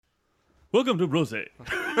Welcome to Brose.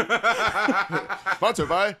 Sponsored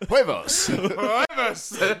by Huevos. I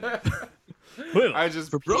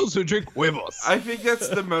just For bros who drink huevos. I think that's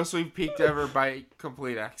the most we've peaked ever by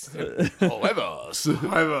complete accident. Huevos.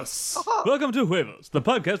 Huevos. Welcome to Huevos, the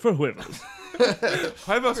podcast for huevos.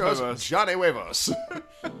 Huevos. Johnny Huevos.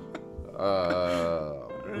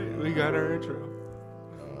 We got our intro.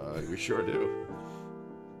 We sure do.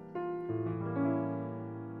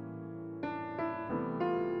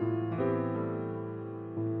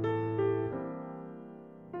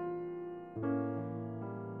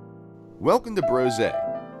 Welcome to Brose.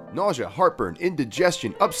 Nausea, heartburn,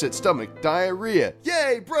 indigestion, upset stomach, diarrhea.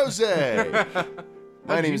 Yay, Brose!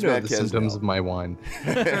 My name is Matt the symptoms of Kesnell. my wine.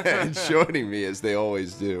 And joining me, as they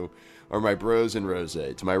always do, are my bros and Rose.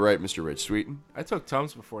 To my right, Mr. Rich Sweeten. I took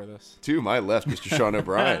Tums before this. To my left, Mr. Sean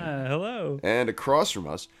O'Brien. Hello. And across from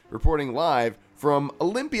us, reporting live from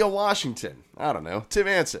Olympia, Washington. I don't know, Tim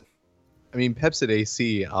Anson. I mean, Pepsid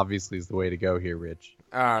AC obviously is the way to go here, Rich.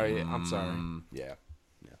 Oh, yeah, I'm sorry. Yeah,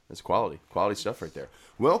 that's quality stuff right there.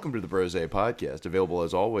 Welcome to the Brose Podcast, available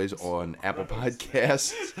as always on Apple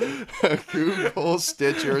Podcasts, Google,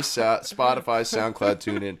 Stitcher, Spotify, SoundCloud,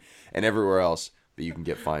 TuneIn, and everywhere else that you can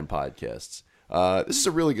get fine podcasts. This is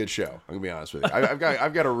a really good show. I'm gonna be honest with you. I've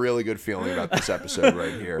got a really good feeling about this episode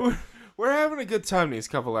right here, We're having a good time these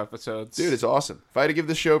couple episodes. dude. It's awesome. If I had to give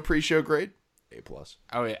the show pre-show grade, A+.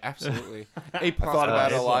 Oh, yeah, absolutely. A+. I thought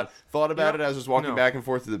about it a lot. Thought about it as I was walking No. back and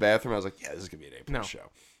forth to the bathroom. I was like, yeah, this is gonna be an A+ No.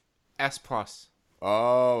 show. S+.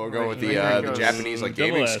 Oh, we're going with the Japanese like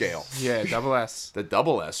gaming Double S. scale. Yeah, double S. The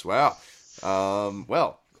double S. Wow.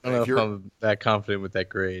 Well, I don't know if if you're, I'm that confident with that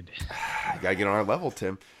grade. you gotta get on our level,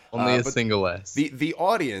 Tim. Only a but single S. The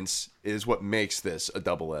audience is what makes this a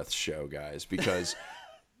double S show, guys. Because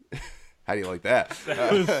how do you like that?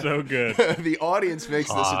 That was so good. The audience makes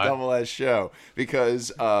this a Hot. double S show because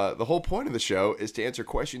the whole point of the show is to answer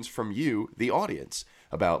questions from you, the audience,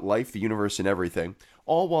 about life, the universe, and everything,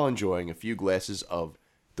 all while enjoying a few glasses of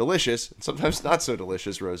delicious, and sometimes not so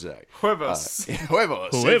delicious, rosé. Huevos.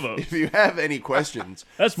 Huevos. Huevos. If you have any questions,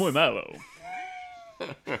 That's muy malo.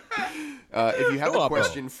 if you have a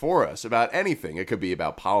question for us about anything, it could be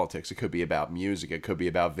about politics, it could be about music, it could be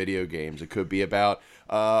about video games, it could be about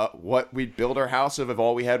what we'd build our house of if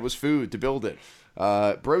all we had was food to build it.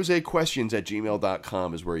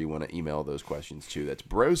 brosequestions@gmail.com is where you want to email those questions to. That's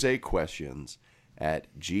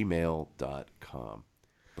brosequestions@gmail.com.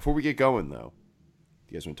 Before we get going, though,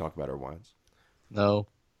 do you guys want to talk about our wines? No.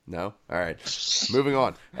 No? All right. Moving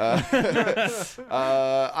on.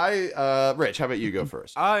 Rich, how about you go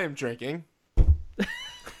first? I am drinking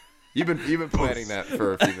You've been planning that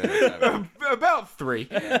for a few minutes. haven't you? about 3.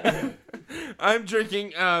 I'm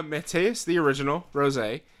drinking Mateus, the original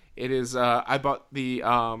rosé. It is I bought the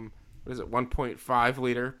 1.5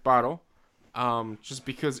 liter bottle, just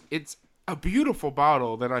because it's a beautiful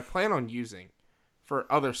bottle that I plan on using for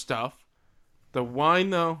other stuff. The wine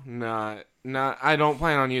though, not. I don't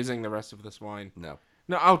plan on using the rest of this wine. No.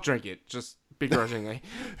 No, I'll drink it just begrudgingly.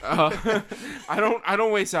 I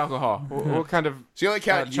don't waste alcohol. What kind of? So you only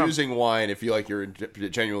count chump- using wine if you you're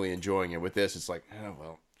genuinely enjoying it. With this, it's like, oh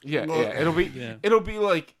well. Yeah. It'll be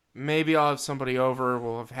like maybe I'll have somebody over.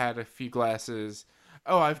 We'll have had a few glasses.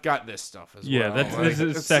 Oh, I've got this stuff as Yeah, well. this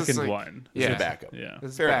is it's second just like- one. It's Yeah. a backup. Yeah.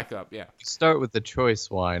 This is Fair backup. Yeah. You start with the choice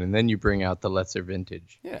wine, and then you bring out the lesser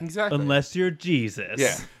vintage. Yeah. Exactly. Unless you're Jesus.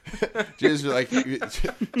 Yeah. Jesus was like, no.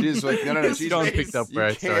 Jesus, Sean picked up where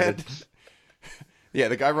I started. Yeah,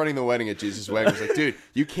 the guy running the wedding at Jesus' wedding was like, dude,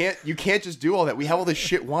 you can't just do all that. We have all this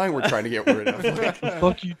shit wine we're trying to get rid of. Like, What the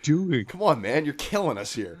fuck you doing? come on, man, you're killing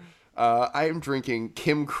us here. I am drinking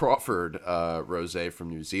Kim Crawford rosé from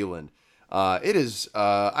New Zealand. It is.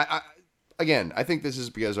 Again, I think this is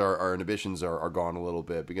because our inhibitions are gone a little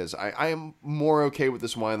bit, because I am more okay with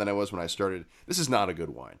this wine than I was when I started. This is not a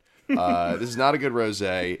good wine. This is not a good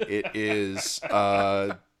rosé. It is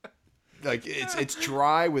it's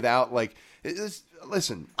dry without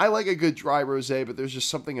listen, I like a good dry rosé, but there's just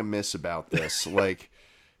something amiss about this. Like,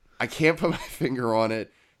 I can't put my finger on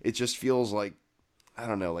it. It just feels like, I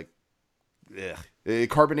don't know, like, ugh.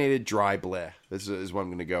 Carbonated dry bleh. This is what I'm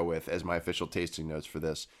going to go with as my official tasting notes for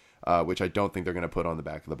this, which I don't think they're going to put on the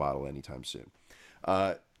back of the bottle anytime soon.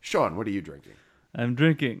 Sean, what are you drinking? I'm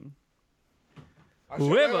drinking.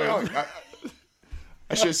 Huevos.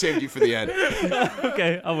 I should have saved you for the end.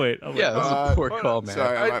 Okay, I'll wait. Yeah, that was a poor call, man.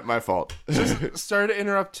 Sorry, my fault. Sorry to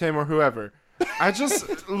interrupt Tim or whoever. I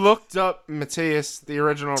just looked up Mateus, the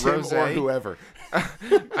original Tim rosé. or whoever.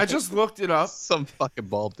 I just looked it up. Some fucking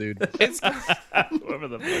bald dude. It's Whoever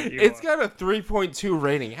the fuck you it's are. got a 3.2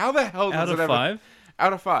 rating. How the hell does Out it of ever? 5?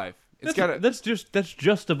 Out of 5. It's got a. That's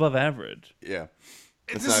just above average. Yeah.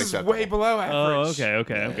 That's This not is acceptable. way below average. Oh,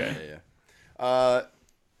 okay. Yeah.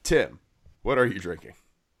 Tim, what are you drinking?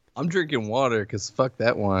 I'm drinking water because fuck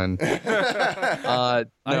that one. No,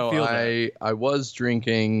 feel that. I was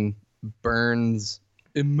drinking Burns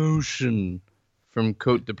Emotion from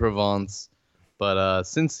Côte de Provence, but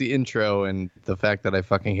since the intro and the fact that I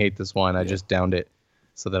fucking hate this wine, I just downed it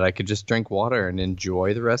so that I could just drink water and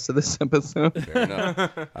enjoy the rest of this episode. Fair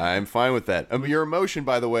enough. I'm fine with that. Your emotion,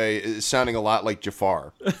 by the way, is sounding a lot like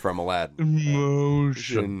Jafar from Aladdin.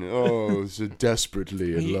 Emotion. Oh, so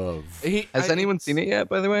desperately in love. Has anyone seen it yet,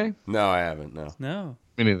 by the way? No, I haven't. No. No.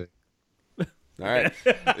 Me neither. All right.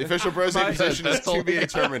 The official Brose position is to be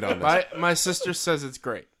determined on this. My sister says it's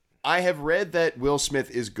great. I have read that Will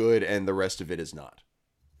Smith is good and the rest of it is not.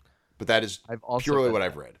 But that is I've also purely read what that.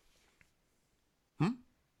 I've read.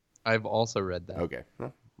 I've also read that. Okay.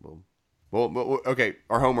 Well, okay.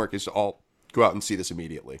 Our homework is to all go out and see this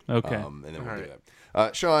immediately. Okay. And then we'll do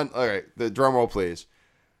that. Sean, all right. The drum roll, please.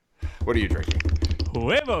 What are you drinking?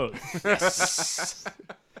 Huevos.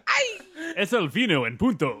 Es el vino en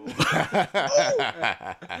punto.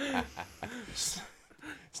 It's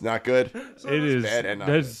not good. It is. bad and not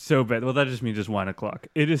That's good. so bad. Well, that just means it's 1 o'clock.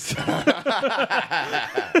 It is.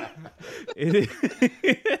 it is.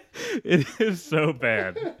 It is so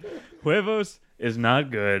bad. Huevos is not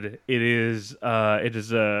good. It is. It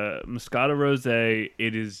is a Moscato Rosé.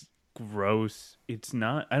 It is gross. It's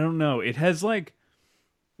not. I don't know. It has like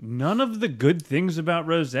none of the good things about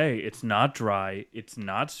rosé. It's not dry. It's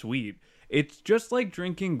not sweet. It's just like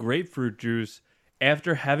drinking grapefruit juice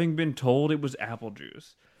after having been told it was apple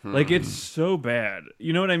juice. Like it's so bad.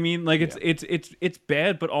 You know what I mean? Like it's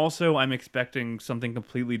bad, but also I'm expecting something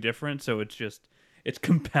completely different, so it's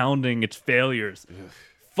compounding its failures.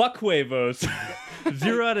 Fuck huevos.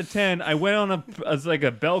 0 out of 10. I went on a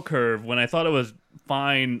bell curve when I thought it was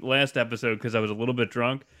fine last episode because I was a little bit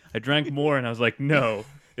drunk. I drank more and I was like, no,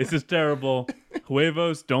 this is terrible.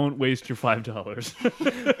 Huevos, don't waste your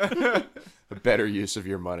 $5. A better use of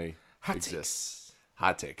your money exists.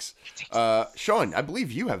 Hot takes. Sean, I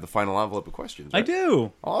believe you have the final envelope of questions. I Right?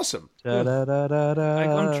 do. Awesome. I'm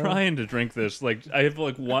trying to drink this. Like I have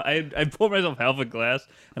like one. I poured myself half a glass,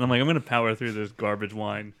 and I'm like, I'm gonna power through this garbage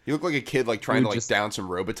wine. You look like a kid like trying to just- down some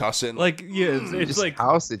Robitussin. Like yeah, it's Just like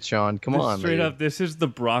house it, Sean. Come on, straight man. up. This is the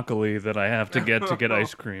broccoli that I have to get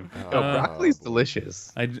ice cream. Broccoli's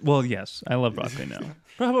delicious. Well, yes, I love broccoli now.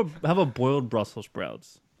 But how about boiled Brussels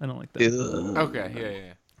sprouts? I don't like that. Ugh. Okay,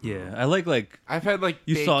 yeah. Yeah, I like. I've had like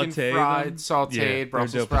You bacon saute fried, them? sauteed, Yeah, they're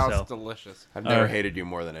Brussels dope as hell. sprouts, delicious. I've never hated you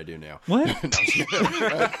more than I do now. What? Hot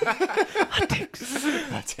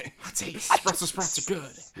take. Brussels sprouts are good.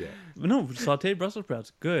 No, sauteed Brussels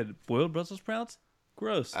sprouts, good. Boiled Brussels sprouts,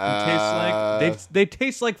 gross. They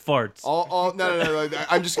taste like farts. No.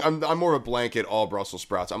 I'm more of a blanket all Brussels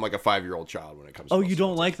sprouts. I'm like a 5-year-old child when it comes to Oh, Brussels you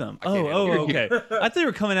don't sprouts. like them? I can't handle it. Okay. I thought you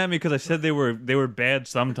were coming at me because I said they were bad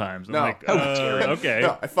sometimes. I'm No. like, okay.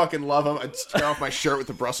 No, I fucking love them. I tear off my shirt with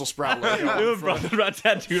the Brussels sprout logo. You on have the a front. Brussels sprout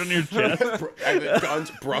tattooed on your chest. And the guns,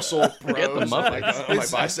 Brussels bros on my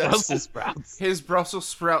biceps. Brussels sprouts. His Brussels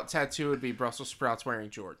sprout tattoo would be Brussels sprouts wearing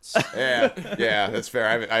jorts. Yeah, that's fair.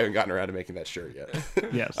 I haven't gotten around to making that shirt yet.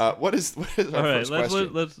 Yes. What is our All right. first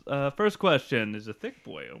question? Let's. First question is a thick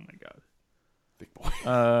boy. Oh my god. Big boy.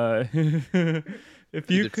 If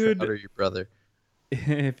you Either Trout could, or your brother.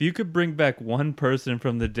 if you could bring back one person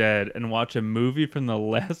from the dead and watch a movie from the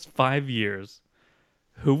last 5 years,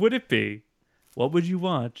 who would it be? What would you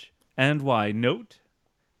watch and why? Note: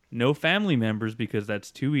 no family members because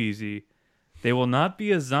that's too easy. They will not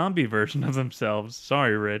be a zombie version of themselves.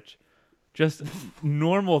 Sorry, Rich. Just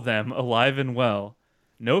normal them, alive and well.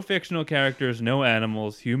 No fictional characters, no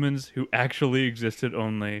animals, humans who actually existed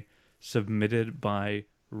only. Submitted by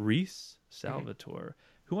Reese Salvatore,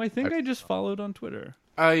 who I think I just followed on Twitter.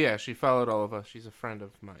 Yeah, she followed all of us. She's a friend of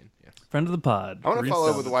mine. Yes. Friend of the pod. I want to Reese follow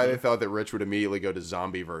up with why Salvatore. they thought that Rich would immediately go to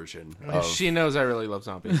zombie version. Of... She knows I really love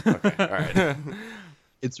zombies. Okay, all right.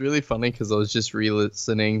 It's really funny because I was just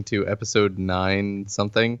re-listening to episode 9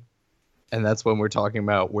 something, and that's when we're talking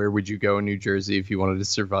about where would you go in New Jersey if you wanted to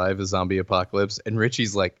survive a zombie apocalypse, and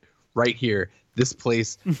Richie's like, right here, this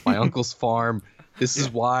place, my uncle's farm. This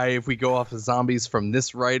is why if we go off of zombies from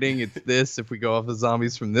this writing, it's this. If we go off of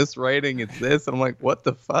zombies from this writing, it's this. And I'm like, what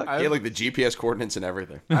the fuck? He had like the GPS coordinates and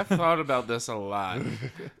everything. I've thought about this a lot.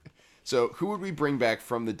 So, who would we bring back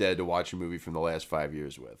from the dead to watch a movie from the last 5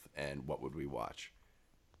 years with, and what would we watch?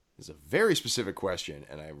 It's a very specific question,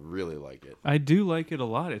 and I really like it. I do like it a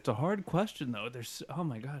lot. It's a hard question though. There's oh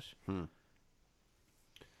my gosh.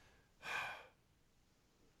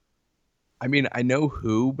 I mean, I know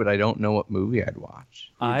who, but I don't know what movie I'd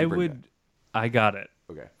watch. I you bring would. I got it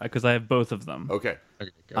Okay. because I have both of them. Okay.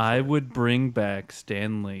 Okay, go I for it. would bring back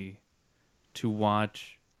Stan Lee to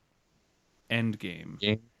watch Endgame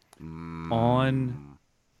Yeah. on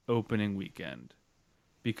opening weekend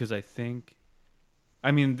because I think,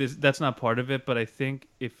 I mean, that's not part of it, but I think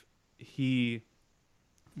if he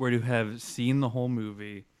were to have seen the whole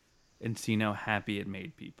movie and seen how happy it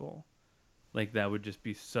made people, like that would just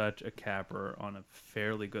be such a capper on a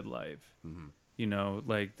fairly good life. You know,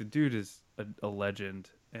 like the dude is a legend,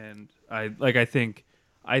 and I think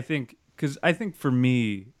because I think for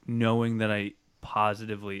me, knowing that I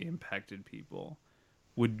positively impacted people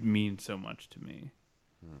would mean so much to me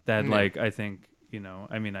that like I think, you know,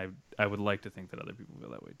 I mean, I would like to think that other people feel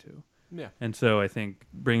that way too. Yeah. And so I think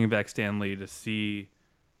bringing back Stan Lee to see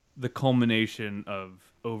the culmination of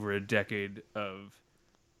over a decade of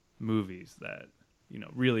movies that, you know,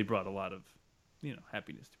 really brought a lot of, you know,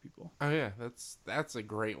 happiness to people. Oh yeah, that's a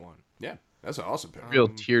great one. Yeah, that's an awesome pick. Real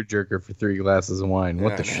tearjerker for 3 glasses of wine.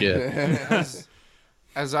 What the shit?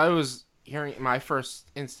 As I was hearing, my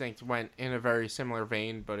first instinct went in a very similar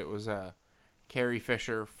vein, but it was Carrie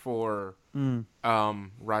Fisher for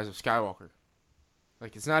Rise of Skywalker.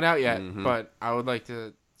 Like, it's not out yet, but I would like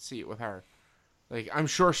to see it with her. Like, I'm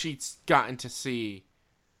sure she's gotten to see.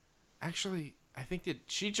 Actually, I think that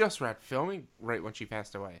she just read filming right when she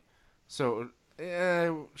passed away, so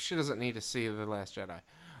she doesn't need to see The Last Jedi.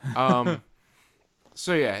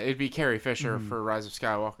 So yeah, it'd be Carrie Fisher for Rise of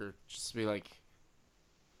Skywalker. Just to be like,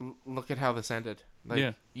 look at how this ended. Like,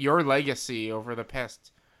 Yeah. your legacy over the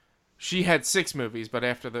past. She had 6 movies, but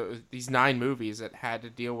after these 9 movies, it had to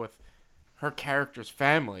deal with her character's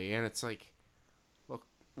family, and it's like,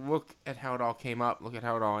 look at how it all came up. Look at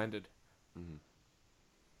how it all ended.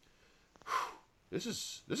 This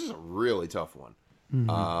is a really tough one.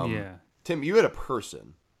 Yeah. Tim, you had a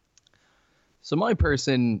person. So my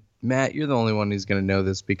person, Matt, you're the only one who's going to know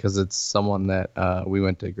this because it's someone that we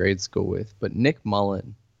went to grade school with, but Nick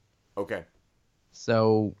Mullen. Okay.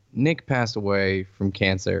 So Nick passed away from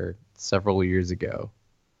cancer several years ago.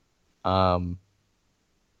 But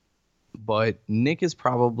Nick is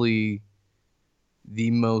probably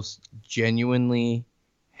the most genuinely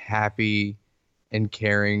happy and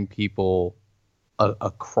caring people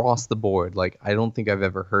across the board. Like, I don't think I've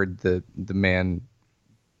ever heard the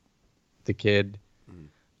kid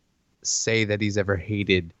say that he's ever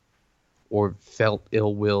hated or felt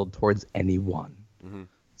ill-willed towards anyone.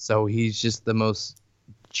 So he's just the most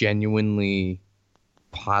genuinely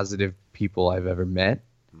positive people I've ever met.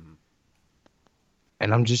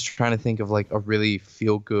 And I'm just trying to think of like a really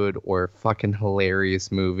feel-good or fucking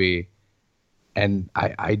hilarious movie. And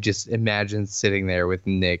I just imagine sitting there with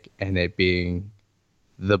Nick and it being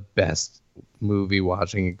the best movie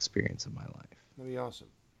watching experience of my life. That'd be awesome.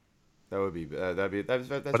 That would be that's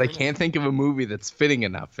But I very can't think of a movie that's fitting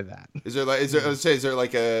enough for that. nice. Is there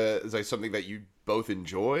like something that you both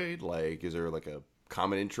enjoyed? Like, is there like a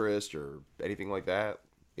common interest or anything like that?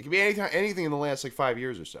 It could be anything in the last like 5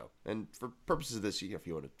 years or so. And for purposes of this, if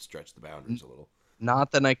you want to stretch the boundaries a little.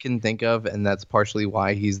 Not that I can think of, and that's partially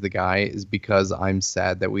why he's the guy, is because I'm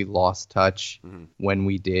sad that we lost touch when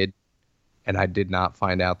we did, and I did not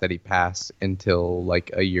find out that he passed until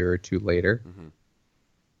like a year or two later.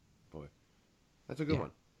 Boy, that's a good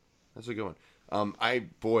one. That's a good one. I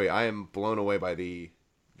am blown away by the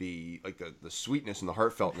sweetness and the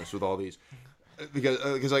heartfeltness with all these.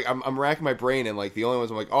 Because like I'm racking my brain and like the only ones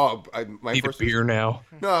I'm like, my Need first a beer now.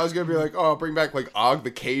 No, I was gonna be like, I'll bring back like Og the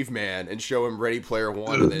caveman and show him Ready Player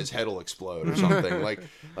One, and then his head will explode or something.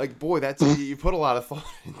 like boy, that's you put a lot of thought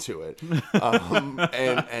into it.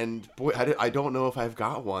 And boy, I don't know if I've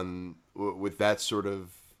got one with that sort of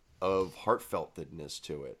heartfeltness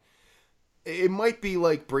to it. It might be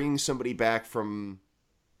like bringing somebody back from.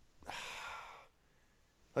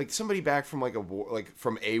 Like somebody back from like a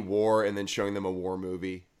war, and then showing them a war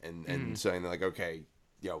movie and saying like, okay,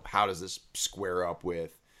 you know, how does this square up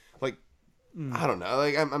with, like, I don't know,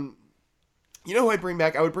 like I'm, you know who I'd bring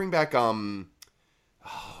back? I would bring back oh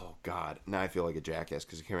God, now I feel like a jackass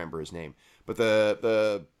because I can't remember his name, but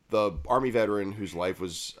the Army veteran whose life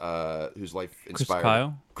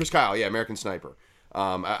inspired Chris Kyle, yeah, American Sniper.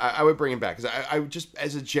 I would bring him back because I would just,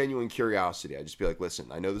 as a genuine curiosity, I'd just be like, listen,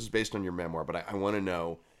 I know this is based on your memoir, but I want to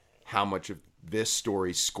know how much of this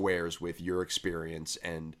story squares with your experience,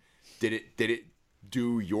 and did it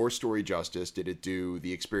do your story justice? Did it do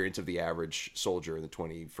the experience of the average soldier in the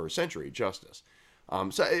 21st century justice?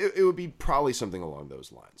 So it would be probably something along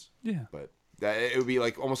those lines. Yeah. But it would be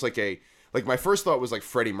like almost like like my first thought was like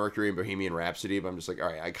Freddie Mercury and Bohemian Rhapsody, but I'm just like, all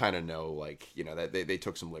right, I kind of know, like, you know, that they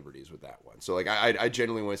took some liberties with that one. So like I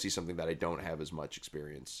genuinely want to see something that I don't have as much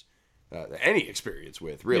experience, any experience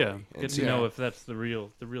with, really. Yeah, And get see- to know if that's the real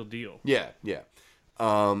deal. Yeah, yeah.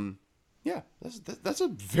 Yeah, that's a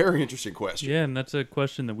very interesting question. Yeah, and that's a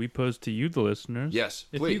question that we pose to you, the listeners. Yes,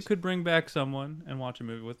 If please. you could bring back someone and watch a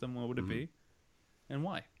movie with them, what would it be, and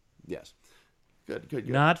why? Yes. Good.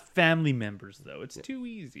 Not family members, though. It's too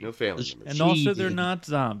easy. No family members. And also, they're Cheated. not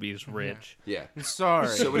zombies, Rich. Yeah. Sorry.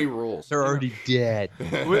 So many rules. They're already dead.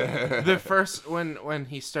 The first when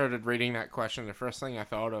he started reading that question, the first thing I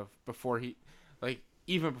thought of before he, like,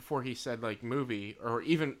 even before he said like movie, or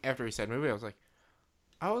even after he said movie, I was like,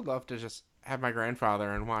 I would love to just have my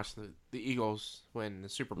grandfather and watch the Eagles win the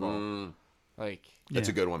Super Bowl. Like, That's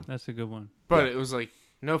a good one. That's a good one. but it was like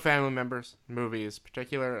no family members. Movie is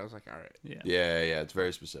particular. I was like, all right. Yeah. Yeah, it's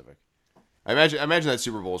very specific. I imagine that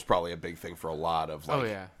Super Bowl is probably a big thing for a lot of like Oh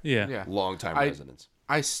yeah. Yeah. Yeah. long-time I- residents.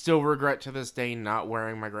 I still regret to this day not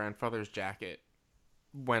wearing my grandfather's jacket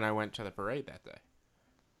when I went to the parade that day.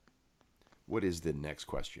 What is the next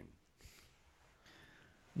question?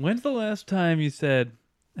 When's the last time you said,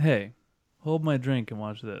 "Hey, hold my drink and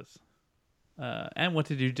watch this"? And what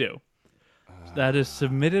did you do? That is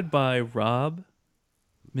submitted by Rob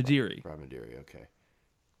Mediri. Rob Mediri, okay.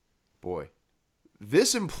 Boy,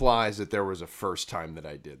 this implies that there was a first time that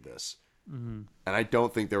I did this. And I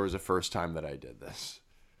don't think there was a first time that I did this.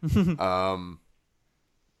 I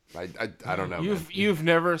don't know. man. You've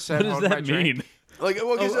never said What does hold my that drink? mean? Like,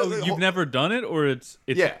 well, 'cause, You've never done it, or it's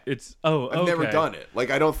Yeah. I've I've never done it.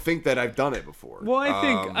 Like, I don't think that I've done it before. Well,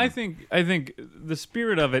 I think the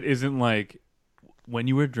spirit of it isn't like when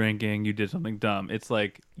you were drinking, you did something dumb. It's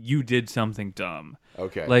like you did something dumb.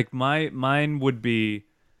 Okay. Like mine would be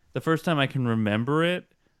the first time I can remember it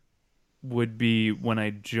would be when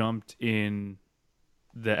I jumped in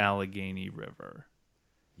the Allegheny River.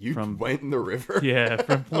 you from- went in the river? Yeah,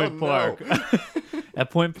 from Point no. Park. At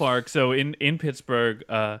Point Park. So in Pittsburgh,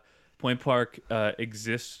 Point Park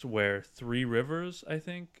exists where three rivers, I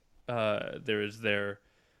think. There is their,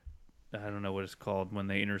 I don't know what it's called when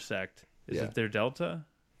they intersect. Is Yeah. it their delta?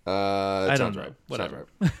 That I sounds don't know. right. Whatever.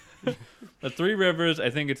 Sounds right. The three rivers, I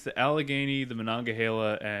think it's the Allegheny, the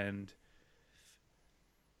Monongahela, and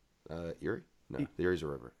Erie? No, the Erie's a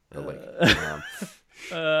river. A lake.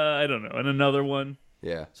 I don't know, and another one,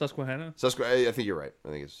 Yeah. Susquehanna. I think you're right. I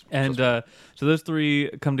think it's And Susquehanna. so those three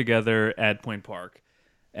come together at Point Park,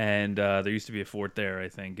 and there used to be a fort there, I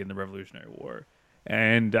think, in the Revolutionary War.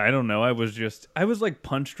 And I don't know, I was like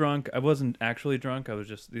punch drunk. I wasn't actually drunk. I was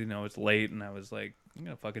just, it's late, and I was like, I'm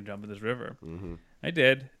gonna fucking jump in this river. Mm-hmm. I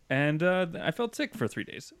did, and I felt sick for 3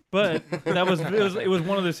 days. But it was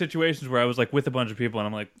one of those situations where I was like with a bunch of people, and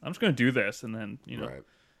I'm like, I'm just gonna do this, and then Right.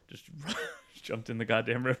 just jumped in the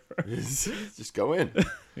goddamn river. Just go in.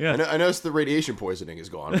 Yeah. I noticed the radiation poisoning is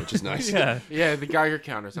gone, which is nice. Yeah. Yeah, the Geiger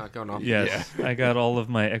counter's not going off. Yes, I got all of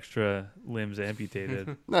my extra limbs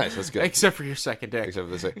amputated. Nice. That's good. Except for your second dick. Except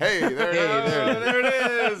for this. Hey, there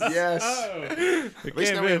it is. Yes. At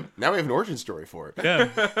least now we have an origin story for it. Yeah,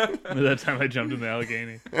 that time I jumped in the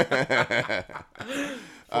Allegheny.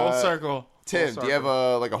 Full circle. Tim, do you have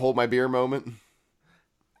a hold my beer moment?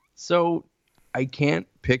 So I can't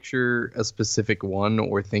picture a specific one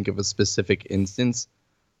or think of a specific instance,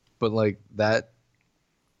 but like that,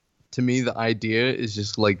 to me, the idea is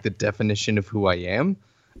just like the definition of who I am.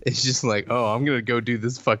 It's just like, oh, I'm going to go do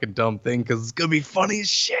this fucking dumb thing because it's going to be funny as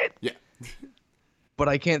shit. Yeah. But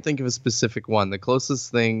I can't think of a specific one. The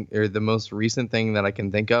closest thing or the most recent thing that I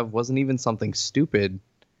can think of wasn't even something stupid.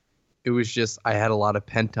 It was just I had a lot of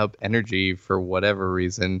pent up energy for whatever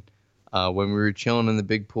reason. When we were chilling in the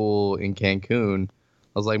big pool in Cancun,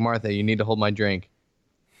 I was like, Martha, you need to hold my drink.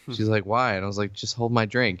 She's like, why? And I was like, just hold my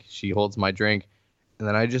drink. She holds my drink. And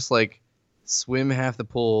then I just like swim half the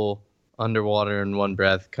pool underwater in one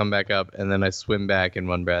breath, come back up, and then I swim back in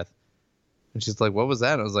one breath. And she's like, what was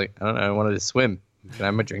that? And I was like, I don't know. I wanted to swim. Can I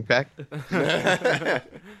have my drink back?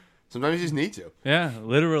 Sometimes you just need to. Yeah,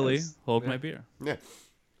 literally, hold my beer. Yeah.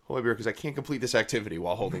 Hold my beer because I can't complete this activity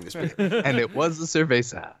while holding this beer. And it was a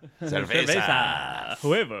cerveza. Cerveza,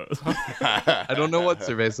 huevos. I don't know what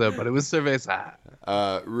cerveza, but it was cerveza.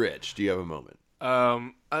 Rich, do you have a moment?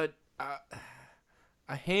 A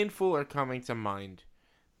handful are coming to mind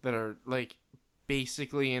that are like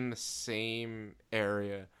basically in the same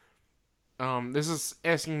area. This is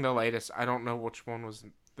asking the latest. I don't know which one was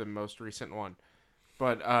the most recent one,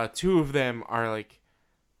 but two of them are like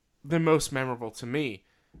the most memorable to me.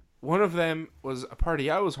 One of them was a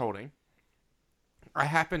party I was holding. I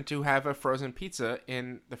happened to have a frozen pizza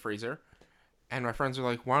in the freezer, And my friends are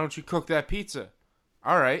like, why don't you cook that pizza?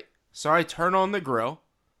 All right. So I turn on the grill,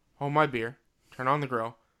 hold my beer, turn on the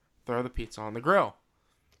grill, throw the pizza on the grill.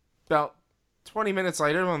 About 20 minutes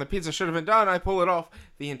later, when the pizza should have been done, I pull it off.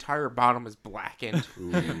 The entire bottom is blackened.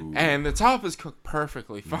 And the top is cooked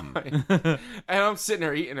perfectly fine. And I'm sitting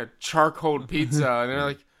there eating a charcoal pizza. And they're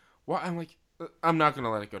like, what? I'm like, I'm not going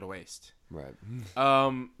to let it go to waste. Right.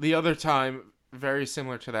 The other time, very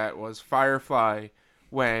similar to that, was Firefly,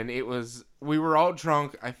 when we were all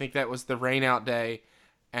drunk. I think that was the rain out day.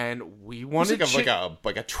 And we wanted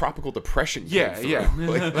like a tropical depression. Yeah, came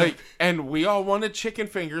yeah. through. And we all wanted chicken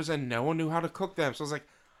fingers, and no one knew how to cook them. So I was like,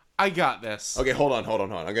 I got this. Okay, hold on. I'm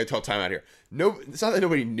gonna tell time out here. No, it's not that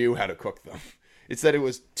nobody knew how to cook them. It's that it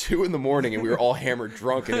was 2 a.m. and we were all hammered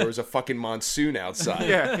drunk, and there was a fucking monsoon outside.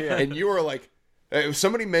 Yeah. And you were like, if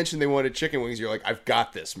somebody mentioned they wanted chicken wings, you're like, I've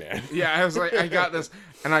got this, man. Yeah, I was like, I got this.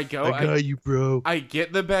 And I go, I got you, bro. I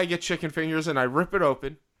get the bag of chicken fingers, and I rip it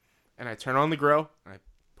open, and I turn on the grill, and I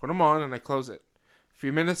put them on, and I close it. A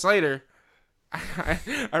few minutes later, I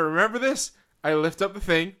remember this. I lift up the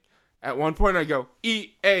thing. At one point, I go,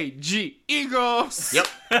 E-A-G, Eagles. Yep.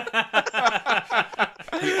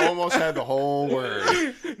 He almost had the whole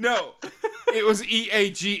word. No, it was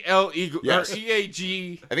E-A-G-L, Eagles. Yes. Or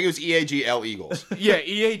E-A-G. I think it was EAGL Eagles. Yeah,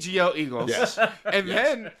 E-A-G-L, Eagles. Yes. And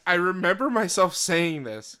then I remember myself saying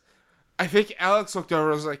this. I think Alex looked over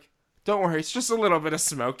and was like, don't worry, it's just a little bit of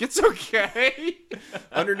smoke. It's okay.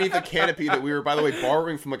 Underneath a canopy that we were, by the way,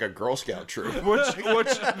 borrowing from like a Girl Scout troop.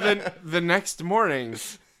 Which then the next morning,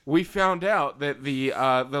 we found out that the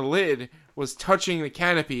lid was touching the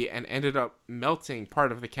canopy and ended up melting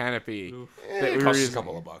part of the canopy. That It we were costs us a using.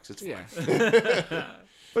 couple of bucks. It's fine. Yeah.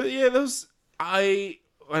 But yeah,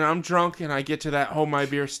 when I'm drunk and I get to that hold my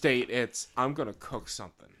beer state, I'm gonna cook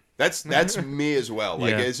something. That's me as well.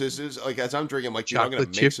 Like Yeah. it's like as I'm drinking, I'm like, dude, I'm gonna Chocolate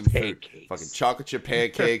make chip some food. pancakes. Fucking chocolate chip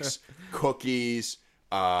pancakes, cookies.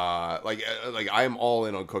 Like I am all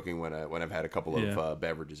in on cooking when I've had a couple of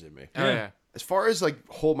beverages in me. Oh yeah. As far as like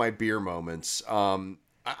hold my beer moments,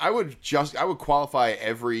 I would qualify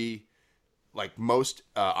every like most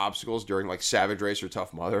obstacles during like Savage Race or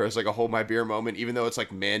Tough Mudder as like a hold my beer moment, even though it's like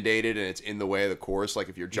mandated and it's in the way of the course. Like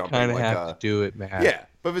if you're jumping, Kind of like have to do it, man. yeah,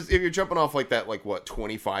 but if you're jumping off like that, like what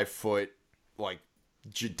 25-foot like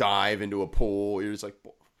dive into a pool, you're just like,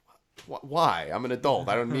 why? I'm an adult.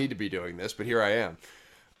 I don't need to be doing this, but here I am.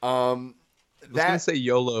 I was gonna say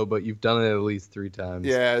YOLO, but you've done it at least 3 times.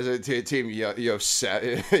 Yeah, as a team, you have you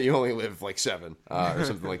only live like 7 or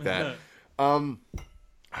something like that.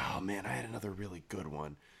 Oh man, I had another really good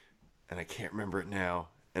one, and I can't remember it now.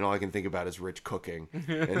 And all I can think about is Rich cooking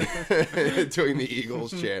and doing the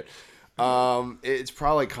Eagles chant. It's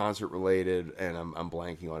probably concert related, and I'm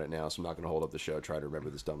blanking on it now, so I'm not going to hold up the show trying to remember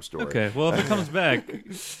this dumb story. Okay, well, if it comes back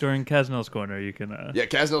during Casnell's Corner, you can... Yeah,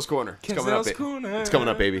 Casnell's Corner. It's coming up. Casnell's Corner. It's coming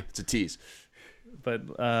up, baby. It's a tease. But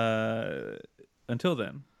until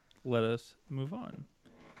then, let us move on.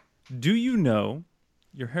 Do you know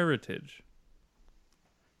your heritage?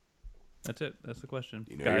 That's it. That's the question.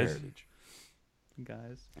 You know your guys. heritage.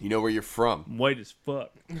 Guys. You know where you're from, I'm white as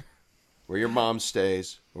fuck. where your mom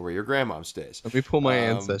stays, or where your grandmom stays. Let me pull my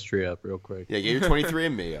ancestry up real quick. Yeah, get your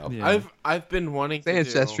 23andMe up. Yeah. I've been wanting It's to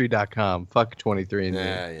Ancestry.com. Fuck 23andMe.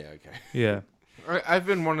 Yeah, okay. Yeah. I've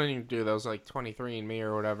been wanting to do those like 23andMe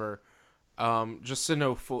or whatever, just to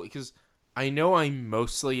know fully, because I know I'm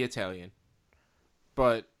mostly Italian,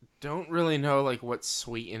 but don't really know like what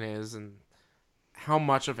Sweeten is and how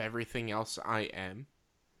much of everything else I am.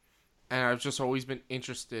 And I've just always been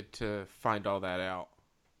interested to find all that out.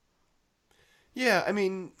 Yeah, I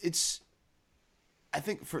mean, I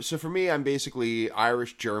think for me, I'm basically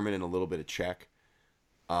Irish, German, and a little bit of Czech.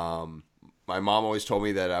 My mom always told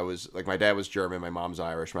me that I was, like, my dad was German, my mom's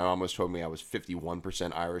Irish. My mom always told me I was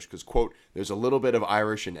 51% Irish because, quote, there's a little bit of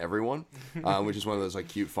Irish in everyone, which is one of those, like,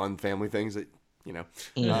 cute, fun family things that, you know.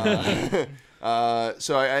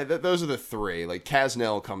 So those are the 3. Like,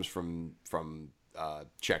 Casnell comes from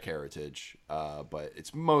Czech heritage, but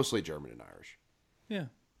it's mostly German and Irish. Yeah.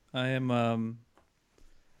 I am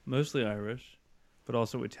mostly Irish, but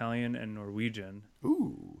also Italian and Norwegian.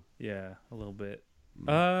 Ooh. Yeah, a little bit.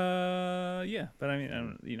 Yeah, but I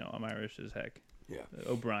mean, I'm Irish as heck. Yeah.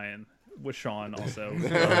 O'Brien with Sean also,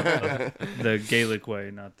 the Gaelic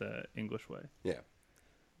way, not the English way. Yeah.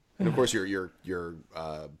 And of course, your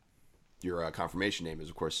confirmation name is,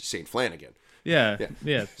 of course, Saint Flanagan. Yeah.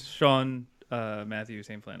 Sean Matthew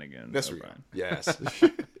St. Flanagan. That's O'Brien. right.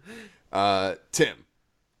 Yes. Tim.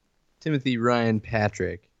 Timothy Ryan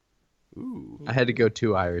Patrick. Ooh. I had to go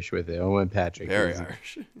too Irish with it. I went Patrick. Very Easy.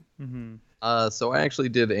 Irish. Mm-hmm. So I actually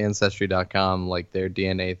did Ancestry.com, like their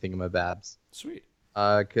DNA thingamababs. Sweet.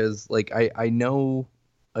 Because like I know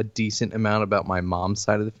a decent amount about my mom's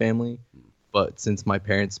side of the family, but since my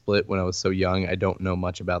parents split when I was so young, I don't know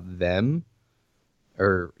much about them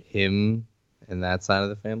or him and that side of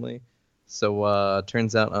the family. So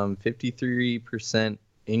turns out I'm 53%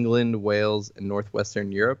 England, Wales, and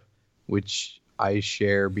Northwestern Europe, which I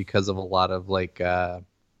share because of a lot of like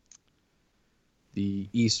the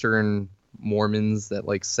Eastern Mormons that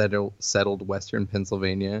like settled Western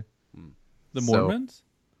Pennsylvania. The So- Mormons?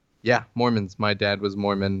 Yeah, Mormons. My dad was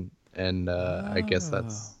Mormon, and I guess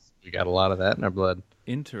we got a lot of that in our blood.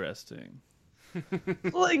 Interesting.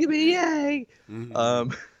 Look at me, yay!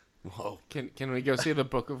 Whoa. Can we go see the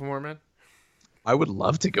Book of Mormon? I would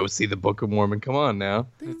love to go see the Book of Mormon. Come on now,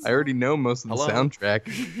 I already know most of the Hello? soundtrack.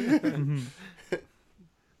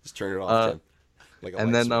 Just turn it off, Tim. Like a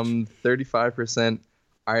And light then switch. 35%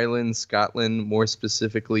 Ireland, Scotland, more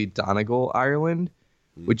specifically Donegal, Ireland,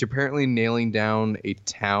 which apparently nailing down a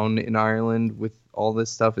town in Ireland with all this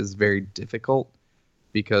stuff is very difficult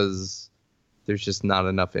because there's just not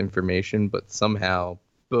enough information. But somehow,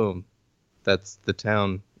 boom, that's the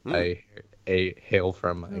town I hail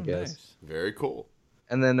from, I Oh, guess. nice. Very cool.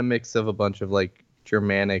 And then a mix of a bunch of like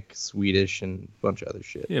Germanic, Swedish, and a bunch of other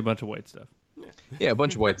shit. Yeah, a bunch of white stuff. Yeah, a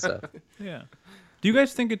bunch of white stuff. Yeah. Do you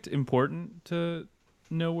guys think it's important to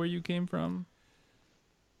know where you came from?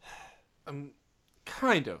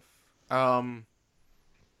 Kind of.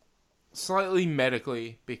 Slightly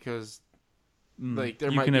medically because like there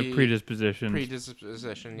you might can be have predispositions.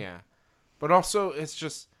 predisposition, yeah. But also it's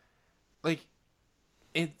just like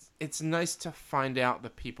it's nice to find out the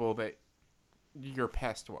people that your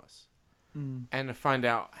past was. And to find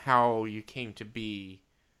out how you came to be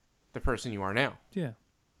the person you are now. Yeah.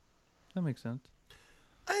 That makes sense.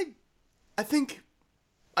 I think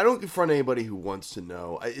I don't confront anybody who wants to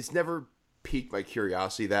know. It's never piqued my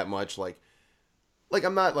curiosity that much. Like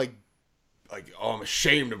I'm not like oh, I'm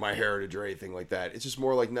ashamed of my heritage or anything like that. It's just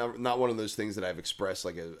more like not one of those things that I've expressed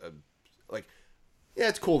like like yeah,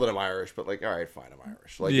 it's cool that I'm Irish, but like all right, fine, I'm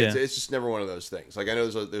Irish. Like Yeah. it's just never one of those things. Like I know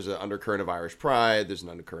there's an undercurrent of Irish pride, there's an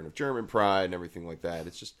undercurrent of German pride and everything like that.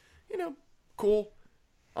 It's just cool.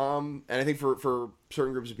 And I think for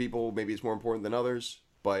certain groups of people, maybe it's more important than others,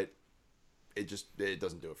 but it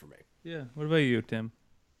doesn't do it for me. Yeah. What about you, Tim?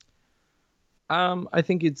 I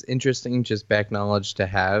think it's interesting just back knowledge to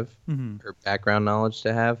have or background knowledge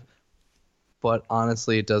to have. But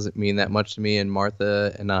honestly, it doesn't mean that much to me. And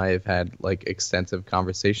Martha and I have had like extensive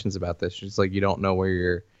conversations about this. She's like, you don't know where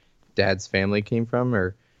your dad's family came from,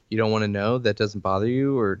 or you don't want to know. That doesn't bother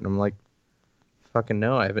you. Or and I'm like, fucking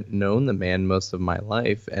no. I haven't known the man most of my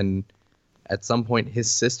life. And at some point,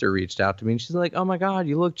 his sister reached out to me, and she's like, oh my God,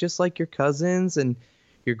 you look just like your cousins, and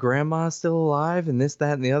your grandma's still alive, and this,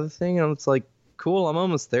 that, and the other thing. And it's like, cool, I'm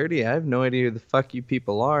almost 30. I have no idea who the fuck you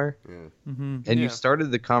people are. And you Yeah. started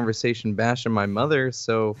the conversation bashing my mother,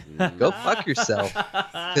 so go fuck yourself.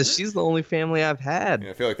 Because she's the only family I've had. Yeah,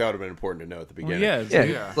 I feel like that would have been important to know at the Well, beginning. yeah. It's Yeah,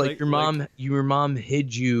 like, it's like your mom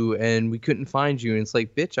hid you and we couldn't find you. And it's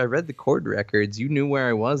like, bitch, I read the court records. You knew where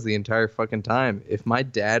I was the entire fucking time. If my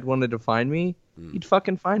dad wanted to find me, he'd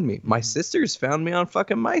fucking find me. My sisters found me on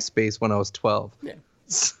fucking MySpace when I was 12. Yeah.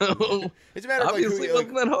 So It's a matter of obviously it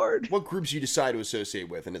wasn't that hard. what groups you decide to associate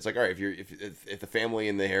with, and it's like, all right, if the family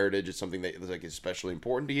and the heritage is something that is like especially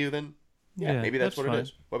important to you, then yeah, Yeah, maybe that's that's what fine. it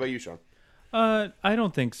is. What about you, Sean? I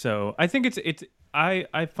don't think so. I think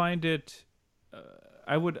I find it.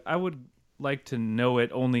 I would like to know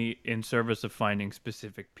it only in service of finding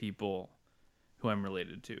specific people who I'm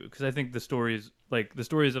related to, because I think the stories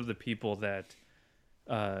of the people that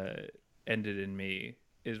ended in me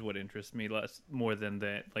is what interests me more than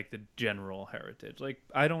the general heritage. Like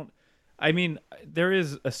I mean, there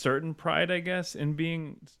is a certain pride, I guess, in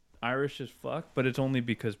being Irish as fuck, but it's only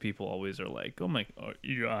because people always are like, "Oh my,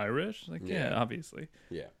 you're Irish?" Like, yeah, obviously.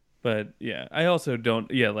 Yeah. But yeah, I also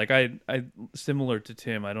don't. Yeah, like I similar to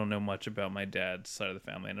Tim, I don't know much about my dad's side of the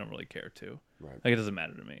family. I don't really care to. Right. Like it doesn't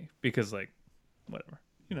matter to me because whatever.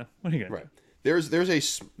 What are you gonna Right. do?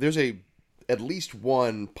 There's a at least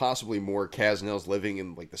one, possibly more Casnells living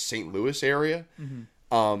in like the St. Louis area.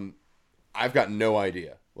 I've got no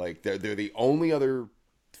idea. Like they're the only other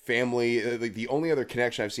family, like the only other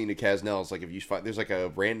connection I've seen to Casnells. Like if you find there's like a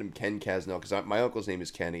random Ken Casnell, because my uncle's name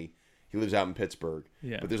is Kenny. He lives out in Pittsburgh.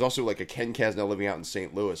 Yeah. But there's also like a Ken Casnell living out in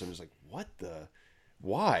St. Louis. I'm just like, what the?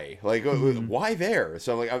 Why? Like, why there?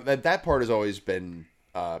 So I'm like, that part has always been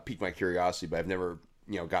piqued my curiosity, but I've never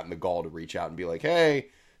gotten the gall to reach out and be like, hey,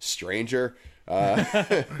 stranger,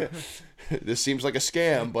 this seems like a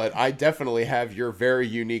scam, but I definitely have your very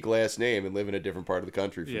unique last name and live in a different part of the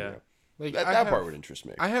country from Yeah. you. Like That I part have- would interest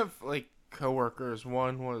me. I have like coworkers.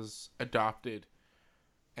 One was adopted,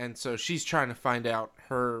 and so she's trying to find out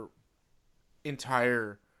her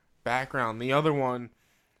entire background. The other one,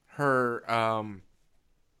 her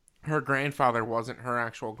grandfather wasn't her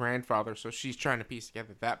actual grandfather, so she's trying to piece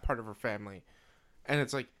together that part of her family. And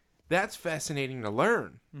it's like, that's fascinating to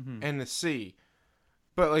learn and to see.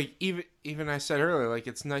 But like even I said earlier, like,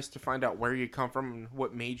 it's nice to find out where you come from and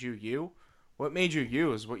what made you you. What made you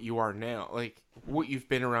you is what you are now, like what you've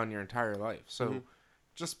been around your entire life. So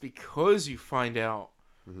just because you find out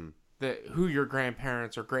that who your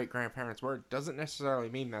grandparents or great grandparents were doesn't necessarily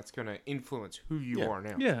mean that's going to influence who you are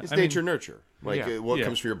now. Yeah, It's I mean, nature nurture. Like what Yeah.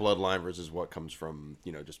 comes from your bloodline versus what comes from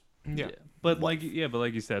just Yeah. but like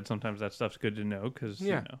you said, sometimes that stuff's good to know because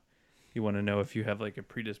Yeah. you want to know if you have like a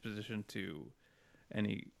predisposition to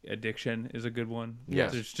any addiction is a good one.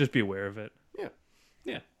 Yes. Just be aware of it. Yeah.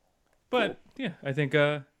 Yeah. But yeah, I think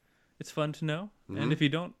it's fun to know, and if you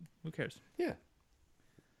don't, who cares? Yeah.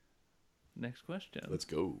 Next question. Let's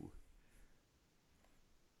go.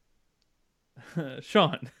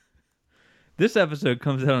 Sean, this episode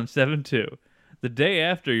comes out on 7/2, the day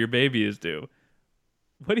after your baby is due.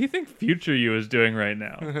 What do you think future you is doing right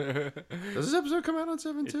now? Does this episode come out on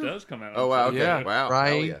 7 It too? does come out. Oh on wow, 7/2. okay. Yeah. Wow. Cry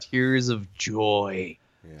Hell yeah. tears of joy.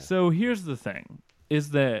 So here's the thing: is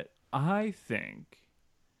that I think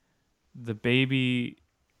the baby.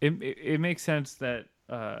 It makes sense that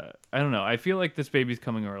I don't know. I feel like this baby's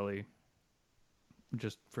coming early,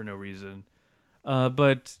 just for no reason.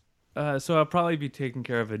 But so I'll probably be taking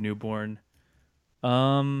care of a newborn.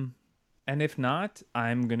 And if not,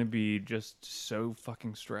 I'm gonna be just so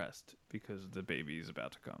fucking stressed because the baby's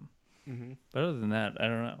about to come. But other than that, I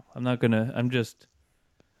don't know. I'm not gonna.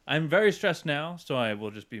 I'm very stressed now, so I will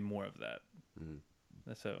just be more of that.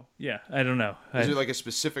 So yeah, I don't know. Is there like a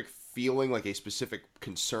specific feeling, like a specific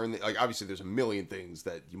concern that, like, obviously there's a million things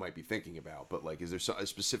that you might be thinking about, but like, is there a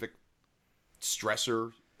specific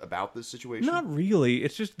stressor about this situation? Not really.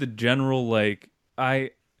 It's just the general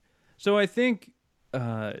So I think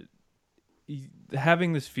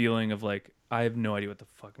having this feeling of like I have no idea what the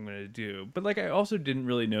fuck I'm gonna do, but like I also didn't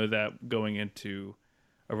really know that going into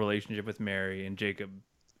a relationship with Mary and Jacob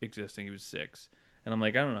existing. He was 6, and I'm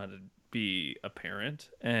like, I don't know how to be a parent,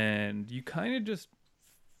 and you kind of just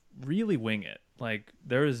really wing it. Like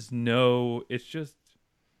there is no. It's just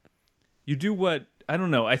you do what I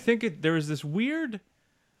don't know. I think there is this weird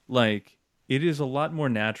like. It is a lot more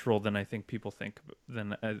natural than I think people think,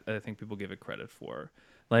 than I think people give it credit for.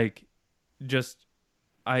 Like,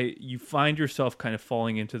 you find yourself kind of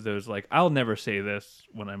falling into those, like, I'll never say this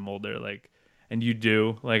when I'm older, like, and you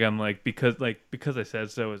do. Like, I'm like, because I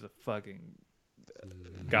said so is a fucking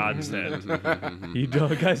godsend.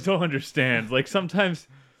 Guys don't understand. Like, sometimes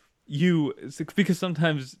because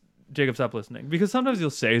sometimes, Jacob, stop listening. Because sometimes you'll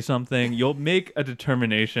say something, you'll make a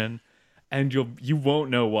determination, and you won't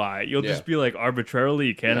know why. You'll just be like, arbitrarily,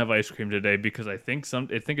 you can't have ice cream today because I think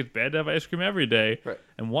it's bad to have ice cream every day. Right.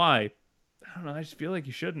 And why? I don't know. I just feel like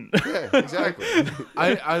you shouldn't. Yeah, exactly.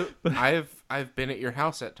 I've been at your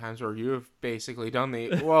house at times where you have basically done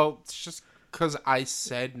it's just because I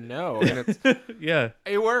said no, and Yeah.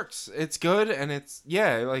 it works. It's good, and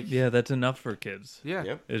Yeah, that's enough for kids. yeah.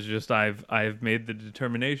 Yep. It's just I've made the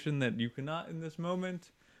determination that you cannot in this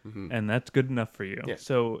moment, and that's good enough for you. Yeah.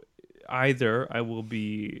 So either I will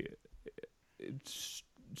be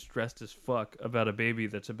stressed as fuck about a baby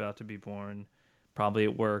that's about to be born, probably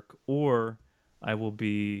at work, or I will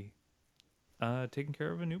be taking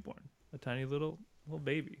care of a newborn, a tiny little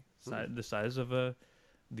baby, the size of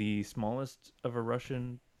the smallest of a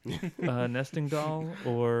Russian nesting doll,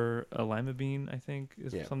 or a lima bean. I think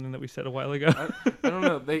is something that we said a while ago. I don't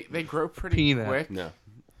know. They grow pretty Peanut. quick. No.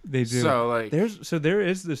 They do. So like, there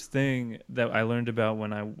is this thing that I learned about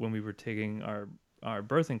when we were taking our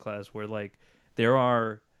birthing class, where like there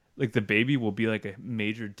are like the baby will be like a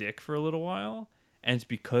major dick for a little while, and it's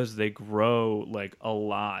because they grow like a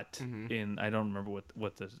lot in I don't remember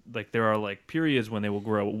what this like there are like periods when they will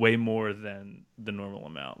grow way more than the normal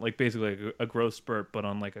amount, like basically like a growth spurt, but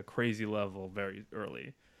on like a crazy level very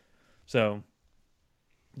early. So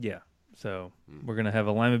yeah, so we're gonna have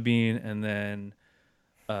a lima bean and then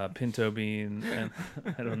pinto bean, and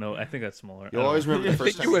I don't know. I think that's smaller. You'll always remember the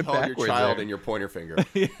first time you went held your backwards child there. in your pointer finger.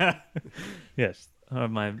 Yeah. Yes.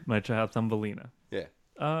 My child Thumbelina. Yeah.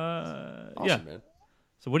 Yeah. Awesome, man.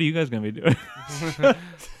 So what are you guys gonna be doing?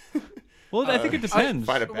 Well, I think it depends.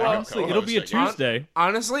 Find a backup co-host, It'll be a I guess. Tuesday.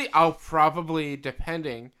 honestly, I'll probably be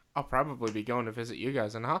going to visit you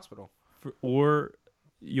guys in the hospital. Or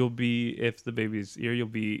you'll be, if the baby's here, you'll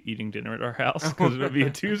be eating dinner at our house because it'll be a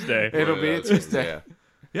Tuesday. It'll be a That's- Tuesday.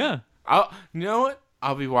 Yeah. Yeah. You know what?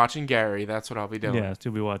 I'll be watching Gary. That's what I'll be doing. Yeah,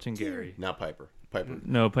 still be watching Gary. Not Piper. Piper.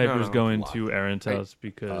 No, Piper's no, going locked. to Aaron's house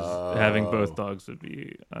because having both dogs would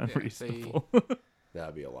be unreasonable.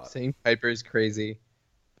 That'd be a lot. Saying Piper's crazy.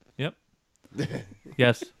 Yep.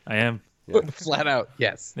 Yes, I am. Flat out,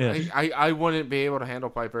 yes. Yes. I wouldn't be able to handle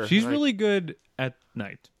Piper. She's Like, really good at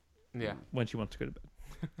night yeah. when she wants to go to bed.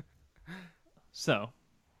 So,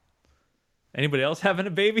 anybody else having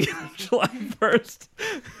a baby on July 1st?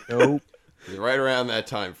 Nope. Right around that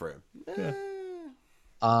time frame.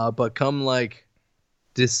 But come like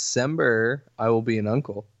December, I will be an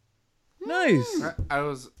uncle. Nice.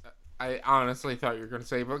 I honestly thought you were going to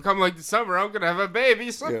say, but come like December, I'm going to have a baby.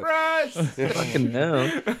 Surprise! Fucking no.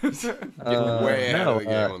 Way ahead no, of the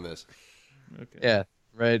game on this. Okay. Yeah,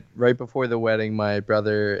 right before the wedding, my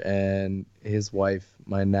brother and his wife,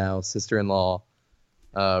 my now sister-in-law,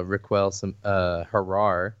 Raquel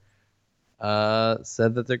Harar,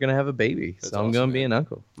 said that they're gonna have a baby. That's so I'm awesome, gonna be man. an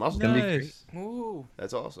uncle. Awesome. Gonna be great. Nice. Ooh.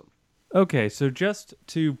 That's awesome. Okay, so just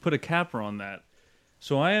to put a capper on that,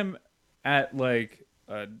 so I am at like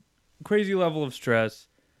a crazy level of stress,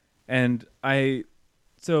 and at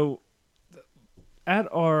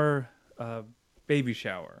our baby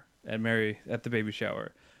shower at the baby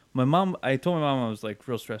shower, I told my mom I was like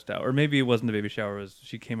real stressed out, or maybe it wasn't the baby shower, it was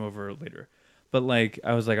she came over later, but like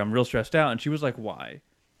I was like I'm real stressed out, and she was like why,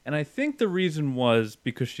 and I think the reason was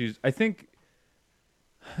because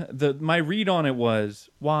my read on it was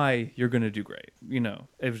why you're gonna do great.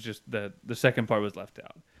 It was just the second part was left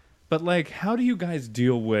out. But like, how do you guys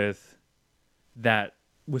deal with that,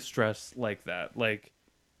 with stress like that? Like,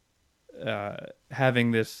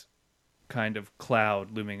 having this kind of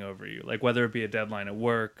cloud looming over you, like whether it be a deadline at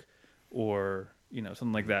work or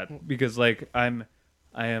something like that. Because like I am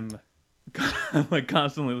I'm like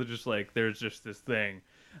constantly just like there's just this thing.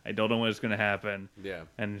 I don't know when it's gonna happen. Yeah.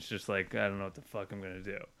 And it's just like I don't know what the fuck I'm gonna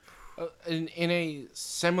do. In a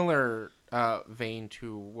similar vein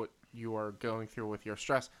to what you are going through with your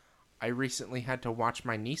stress, I recently had to watch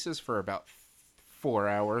my nieces for about 4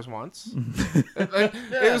 hours once.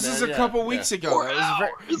 It was just a couple weeks ago.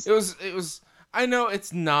 It was. I know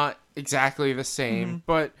it's not exactly the same,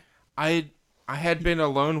 but I had been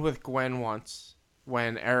alone with Gwen once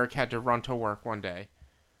when Eric had to run to work one day.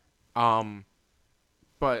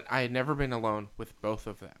 But I had never been alone with both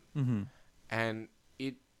of them, and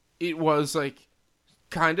it was like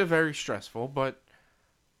kind of very stressful. But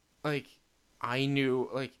like I knew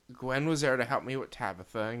like Gwen was there to help me with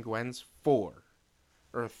Tabitha, and Gwen's 4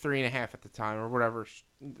 or 3.5 at the time or whatever.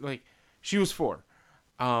 Like she was 4,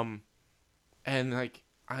 and like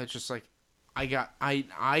I was just like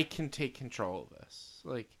I can take control of this.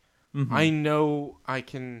 Like I know I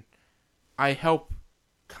can. I help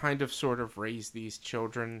kind of sort of raise these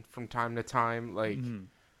children from time to time. Like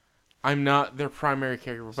I'm not their primary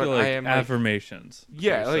caregiver, but So like I am affirmations. for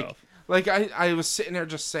yeah, yourself. like I was sitting there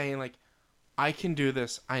just saying like I can do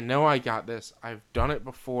this. I know I got this. I've done it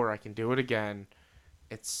before. I can do it again.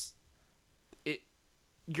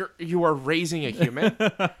 You are raising a human,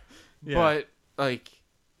 but like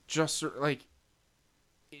just like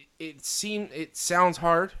it sounds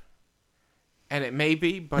hard, and it may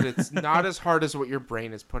be, but it's not as hard as what your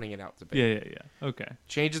brain is putting it out to be. Yeah. Okay.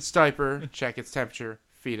 Change its diaper, check its temperature,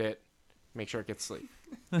 feed it, make sure it gets sleep.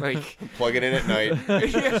 Like Plug it in at night.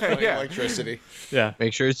 yeah. Electricity. Yeah.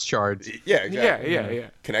 Make sure it's charged. Yeah, exactly. Yeah.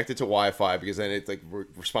 Connect it to Wi-Fi because then it like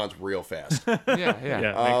responds real fast. Yeah.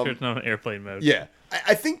 Yeah. Make sure it's not on airplane mode. Yeah,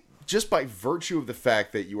 I think just by virtue of the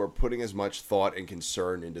fact that you are putting as much thought and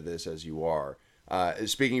concern into this as you are,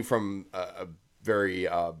 speaking from a very,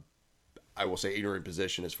 I will say, ignorant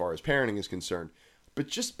position as far as parenting is concerned, but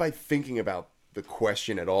just by thinking about the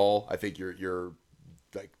question at all, I think you're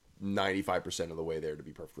like 95% of the way there, to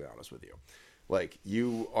be perfectly honest with you. Like,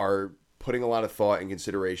 you are putting a lot of thought and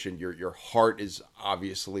consideration. Your heart is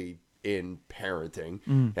obviously in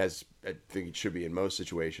parenting, as I think it should be in most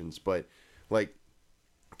situations, but like,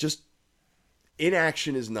 just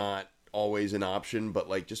inaction is not always an option, but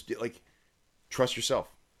like just like trust yourself.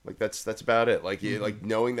 Like that's about it. Like you like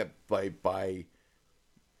knowing that by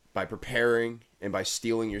preparing and by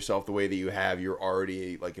steeling yourself the way that you have, you're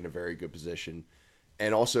already like in a very good position.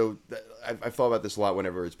 And also, I've thought about this a lot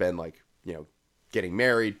whenever it's been like, getting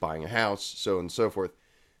married, buying a house, so on and so forth.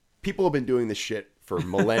 People have been doing this shit for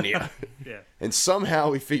millennia. Yeah. And somehow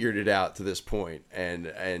we figured it out to this point, and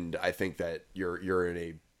I think that you're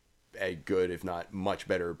in a good, if not much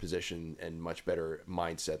better position and much better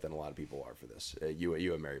mindset than a lot of people are for this. You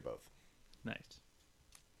and Mary both. Nice.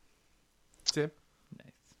 Tim?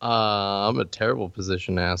 Nice. I'm a terrible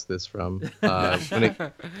position to ask this from.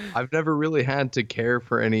 I've never really had to care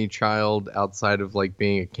for any child outside of like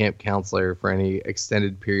being a camp counselor for any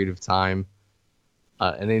extended period of time.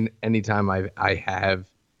 And in any time I have,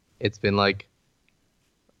 it's been like,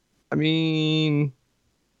 I mean,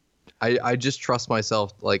 I just trust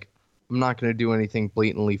myself. Like, I'm not gonna do anything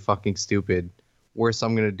blatantly fucking stupid. Worst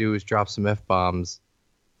I'm gonna do is drop some F-bombs,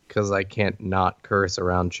 because I can't not curse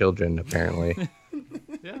around children apparently.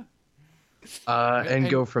 Yeah. And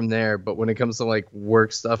go from there. But when it comes to like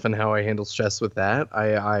work stuff and how I handle stress with that,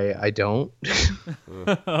 I don't.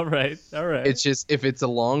 All right. It's just, if it's a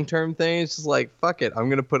long-term thing, it's just like, fuck it. I'm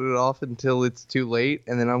going to put it off until it's too late.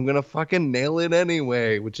 And then I'm going to fucking nail it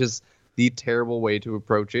anyway, which is the terrible way to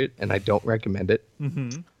approach it. And I don't recommend it.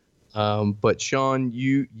 Mm-hmm. But Sean,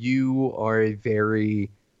 you are a very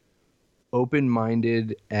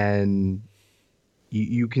open-minded, and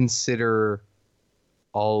you consider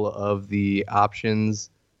all of the options,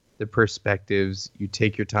 the perspectives. You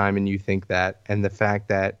take your time and you think that, and the fact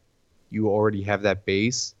that you already have that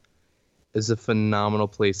base is a phenomenal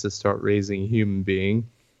place to start raising a human being.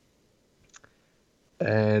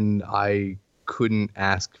 And I couldn't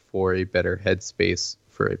ask for a better headspace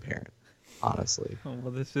for a parent, honestly. Oh,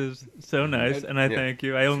 well, this is so nice, and I thank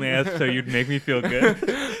you. I only asked so you'd make me feel good.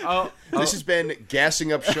 This has been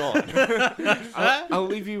Gassing Up Sean. I'll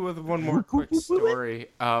leave you with one more quick story.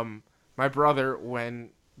 My brother, when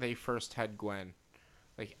they first had Gwen,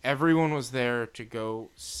 like, everyone was there to go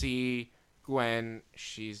see Gwen.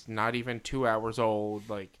 She's not even 2 hours old.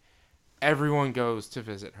 Like, everyone goes to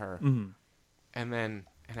visit her. Mm-hmm. And then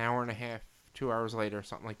an hour and a half, 2 hours later,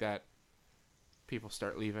 something like that, people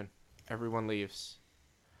start leaving. Everyone leaves.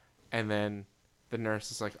 And then the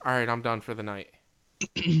nurse is like, all right, I'm done for the night.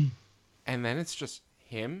 And then it's just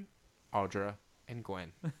him, Audra, and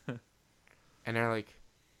Gwen. And they're like,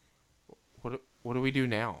 what do we do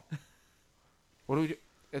now? What do we do?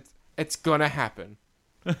 It's gonna happen.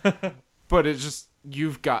 But it's just,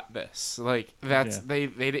 you've got this. Like, that's they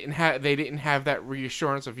didn't have that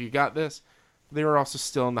reassurance of, you got this. They were also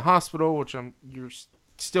still in the hospital, which you're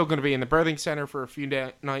still going to be in the birthing center for a few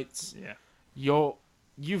nights. Yeah.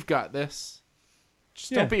 You've got this.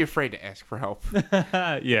 Just don't be afraid to ask for help.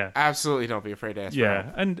 Yeah. Absolutely don't be afraid to ask for help.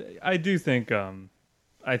 Yeah, and I do think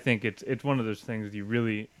I think it's one of those things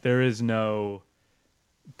there is no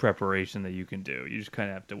preparation that you can do. You just kind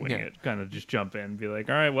of have to wing it. Kind of just jump in and be like,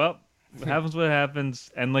 all right, well, what happens what happens.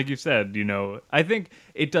 And like you said, I think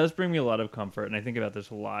it does bring me a lot of comfort, and I think about this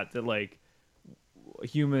a lot, that like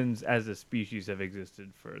humans as a species have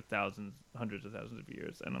existed for hundreds of thousands of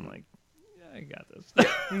years, and I'm like, yeah, I got this.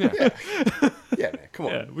 Yeah, man, come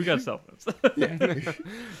on. Yeah, we got cell phones.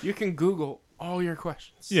 You can Google all your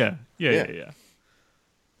questions. Yeah.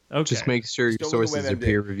 Okay. Just make sure your Still with sources are WebMD.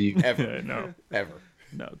 peer reviewed. Ever. No, Ever.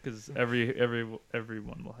 because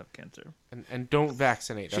everyone will have cancer. And don't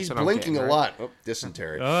vaccinate. That's She's what I'm blinking getting, a right? lot. Oh,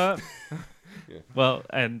 dysentery. Well,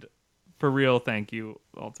 and for real, thank you,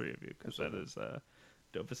 all three of you, because that is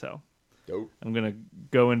dope as hell. Dope. I'm gonna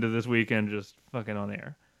go into this weekend just fucking on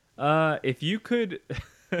air. If you could,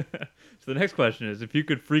 so the next question is, if you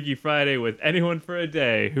could Freaky Friday with anyone for a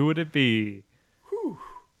day, who would it be?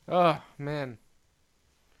 Oh, man.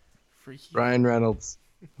 Freaky. Ryan Reynolds.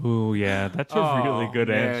 Ooh, yeah, that's a really good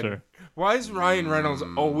man. answer. Why is Ryan Reynolds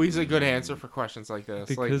always a good answer for questions like this?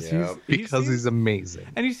 Because Because he's amazing.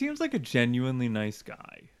 and he seems like a genuinely nice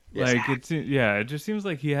guy. Yes. Like it just seems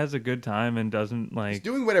like he has a good time and doesn't like. He's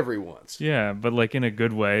doing whatever he wants. Yeah, but like in a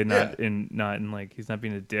good way, not in like he's not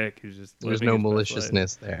being a dick. He's just There's living no his best life.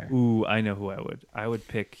 maliciousness there. Ooh, I know who I would. I would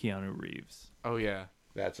pick Keanu Reeves. Oh, yeah.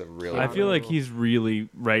 That's a really. I feel like he's really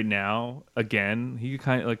right now. Again, he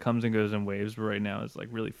kind of like comes and goes in waves, but right now is like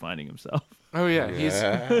really finding himself. Oh, yeah. He's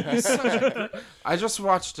such a... I just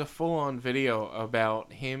watched a full-on video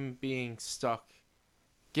about him being stuck.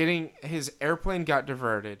 His airplane got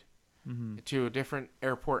diverted to a different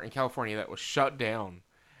airport in California that was shut down,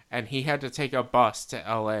 and he had to take a bus to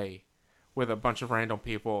LA with a bunch of random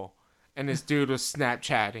people, and this dude was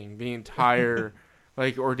Snapchatting the entire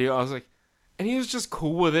like ordeal. I was like, and he was just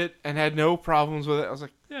cool with it and had no problems with it. I was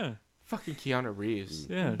like, Yeah, fucking Keanu Reeves.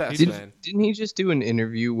 Yeah, Best he man. Didn't he just do an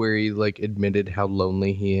interview where he like admitted how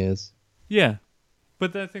lonely he is? yeah,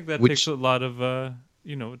 but I think that Which- takes a lot of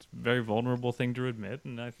it's a very vulnerable thing to admit,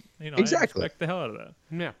 and I Exactly. I respect the hell out of that.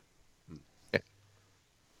 Yeah.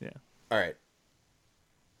 Yeah, All right.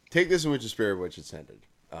 Take this in which the spirit which it's intended,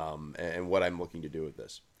 and what I'm looking to do with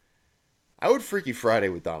this. I would Freaky Friday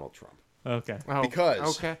with Donald Trump. okay.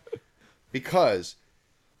 Oh, Because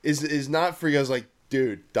is not for you guys like,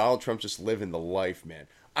 dude, Donald Trump just living the life, man.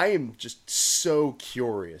 I am just so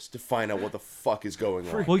curious to find out what the fuck is going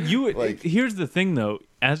on. Well, Like- here's the thing though.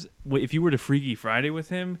 If you were to Freaky Friday with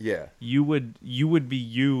him, Yeah. you would be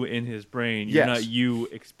you in his brain. You're Yes. not you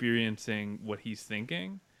experiencing what he's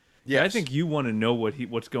thinking. Yes. I think you want to know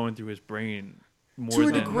what's going through his brain more To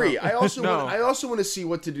a than degree, I also No. want to see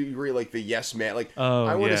what to degree like the yes man. Like Oh,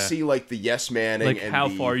 I want to yeah. see like the yes man like and how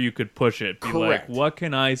the, far you could push it. Be Correct. like, what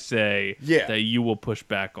can I say Yeah. that you will push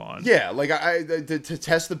back on? Yeah, like I to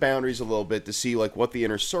test the boundaries a little bit to see like what the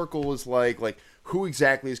inner circle is like who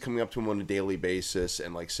exactly is coming up to him on a daily basis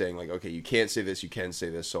and like saying like, okay, you can't say this, you can say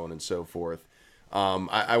this, so on and so forth.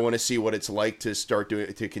 I want to see what it's like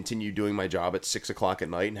to continue doing my job at 6 o'clock at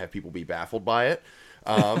night and have people be baffled by it.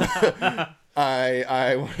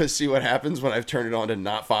 I want to see what happens when I've turned it on to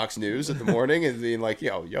not Fox News in the morning and being like,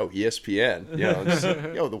 yo, ESPN,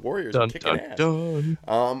 yo, the Warriors are kicking ass.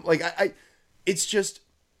 Like I, it's just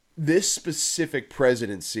this specific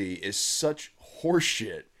presidency is such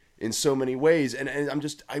horseshit in so many ways, and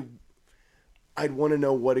I'd want to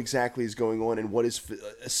know what exactly is going on and what is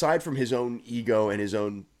aside from his own ego and his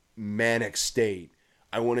own manic state.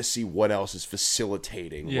 I want to see what else is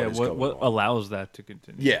facilitating. Yeah, what is going what on. allows that to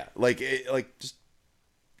continue? Yeah,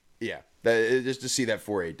 just to see that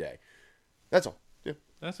 4-8 day. That's all. Yeah.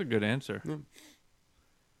 That's a good answer.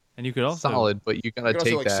 And you could also Solid, but you gotta You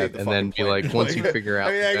can also, take save that the and then fucking be like, planet. once you figure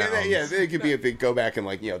out, the bounds, it could be a big go back and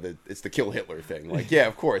like, it's the kill Hitler thing. Like, yeah,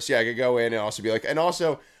 of course, yeah, I could go in and also be like, and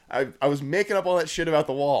also I was making up all that shit about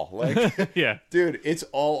the wall, like, yeah. dude, it's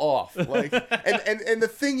all off. Like, and the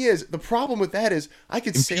thing is, the problem with that is, I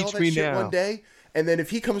could say all Impeach that me shit now. one day, and then if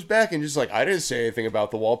he comes back and just like, I didn't say anything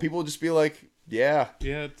about the wall, people will just be like, yeah.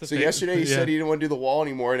 Yeah, it's a So fake- yesterday he yeah. said he didn't want to do the wall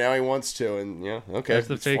anymore, and now he wants to, and yeah, okay. That's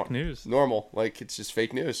the it's fake fine. news. Normal, like it's just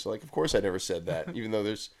fake news. Like, of course I never said that, even though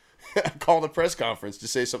there's I called a press conference to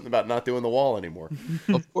say something about not doing the wall anymore.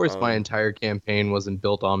 Of course, my entire campaign wasn't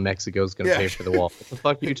built on Mexico's going to Yeah. pay for the wall. What the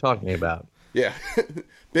fuck are you talking about? Yeah,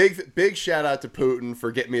 big shout out to Putin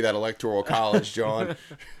for getting me that electoral college, John.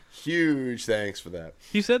 Huge thanks for that.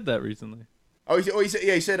 He said that recently. He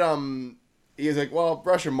said he was like, well,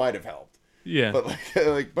 Russia might have helped, Yeah. but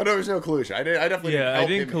but there was no collusion. I definitely Yeah, I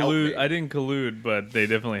didn't help collude. me. I didn't collude, but they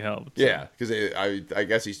definitely helped. so. Yeah, because I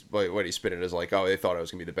guess he's what he spit it as like, oh, they thought I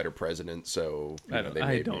was gonna be the better president, so I they don't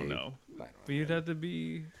made know. me. I don't But you'd have to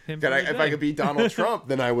be him. Can for I, the if I day. could be Donald Trump,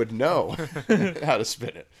 then I would know how to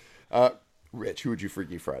spin it. Rich, who would you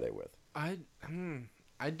Freaky Friday with? I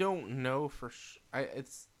don't know for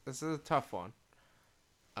this is a tough one.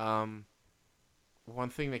 One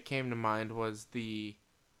thing that came to mind was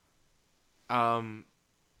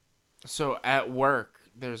so at work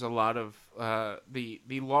there's a lot of the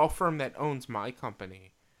law firm that owns my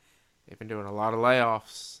company. They've been doing a lot of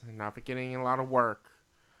layoffs and not been getting a lot of work.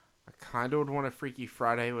 I kind of would want a Freaky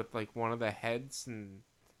Friday with like one of the heads and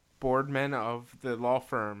board men of the law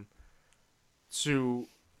firm to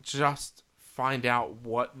just find out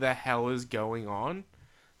what the hell is going on.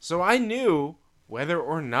 So I knew whether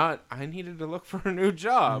or not I needed to look for a new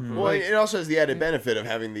job. Well, it also has the added benefit of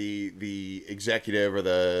having the executive or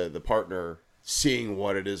the partner seeing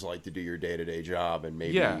what it is like to do your day-to-day job and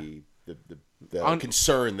maybe Yeah. the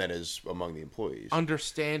concern that is among the employees.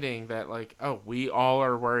 Understanding that, like, oh, we all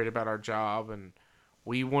are worried about our job and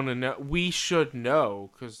we want to know, we should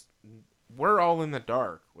know because we're all in the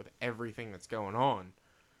dark with everything that's going on.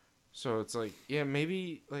 So it's like, yeah,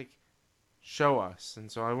 maybe like show us.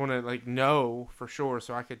 And so I want to like know for sure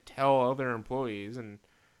so I could tell other employees and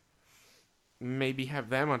maybe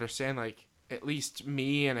have them understand, like, at least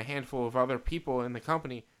me and a handful of other people in the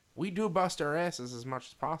company, we do bust our asses as much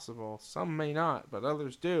as possible. Some may not, but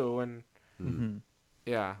others do. And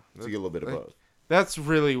yeah, So you get a little bit of like, both. that's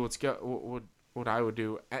really what I would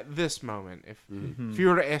do at this moment. If you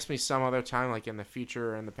were to ask me some other time, like in the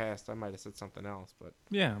future or in the past, I might have said something else. But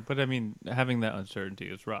Yeah, but I mean, having that uncertainty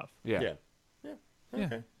is rough. yeah, Yeah. Yeah.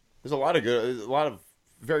 Okay. There's a lot of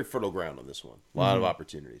very fertile ground on this one. A lot of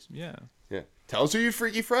opportunities. Yeah. Yeah. Tell us who you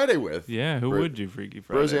Freaky Friday with. Yeah. Who Ro- would you Freaky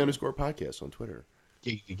Friday? Rose with? underscore podcast on Twitter.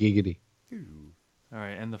 Giggity, giggity. All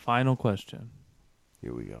right, and the final question.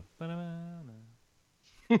 Here we go.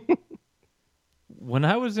 When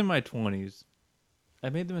I was in my 20s, I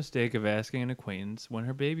made the mistake of asking an acquaintance when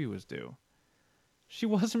her baby was due. She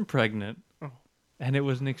wasn't pregnant, and it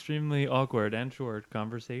was an extremely awkward and short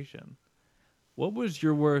conversation. What was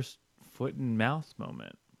your worst foot and mouth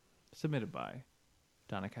moment? Submitted by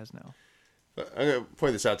Donna Casnell. I'm going to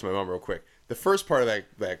point this out to my mom real quick. The first part of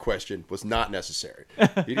that question was not necessary.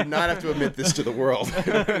 You did not have to admit this to the world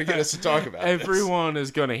in order to get us to talk about this. everyone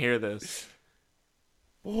is gonna hear this.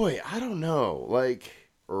 Boy, I don't know. Like,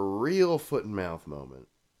 a real foot and mouth moment.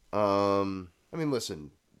 I mean,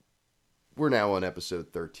 listen, we're now on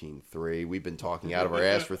episode 13.3. We've been talking out of our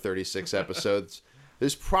ass for 36 episodes.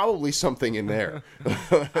 There's probably something in there.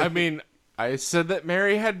 I mean, I said that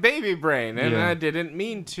Mary had baby brain, and Yeah. I didn't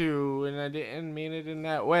mean to, and I didn't mean it in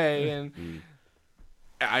that way, and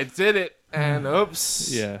I did it, and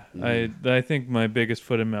oops. Yeah, I think my biggest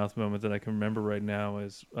foot and mouth moment that I can remember right now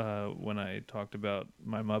is when I talked about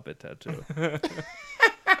my Muppet tattoo.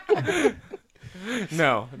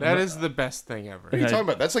 No, that is the best thing ever. What are you talking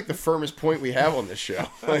about? That's like the firmest point we have on this show.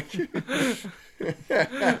 Like,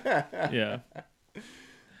 Yeah.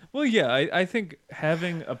 Well, yeah, I think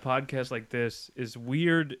having a podcast like this is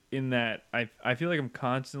weird in that I feel like I'm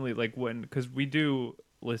constantly like because we do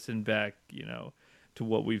listen back, to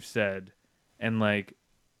what we've said, and like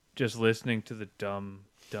just listening to the dumb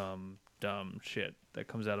shit that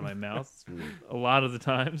comes out of my mouth a lot of the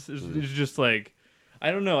times is just like,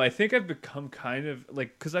 I don't know. I think I've become kind of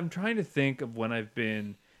like, because I'm trying to think of when I've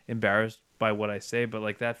been embarrassed by what I say, but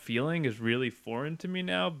like that feeling is really foreign to me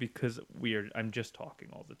now because I'm just talking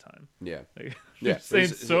all the time. yeah. Like, Yeah, just saying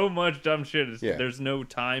it's- so much dumb shit. Yeah. There's no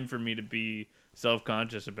time for me to be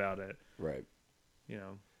self-conscious about it. Right.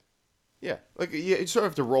 Yeah, like you sort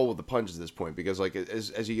of have to roll with the punches at this point because like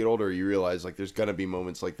as you get older, you realize like there's gonna be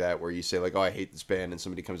moments like that where you say like, oh, I hate this band, and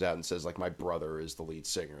somebody comes out and says like, my brother is the lead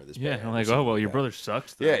singer of this Yeah, band. I'm or like, something oh well, your that. brother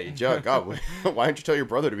sucks. Though. Yeah, you joke. God, why don't you tell your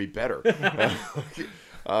brother to be better?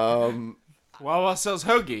 Wawa sells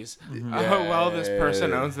hoagies. Oh, well, this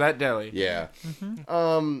person owns that deli. Yeah.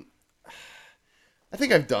 I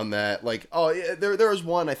think I've done that. Like, oh, yeah, there was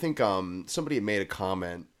one. I think somebody had made a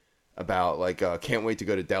comment about like can't wait to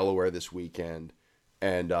go to Delaware this weekend,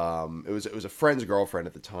 and it was a friend's girlfriend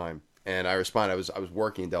at the time, and I responded. I was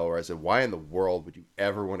working in Delaware. I said, why in the world would you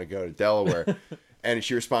ever want to go to Delaware? And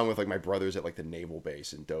she responded with like, my brother's at like the naval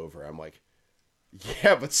base in Dover. I'm like,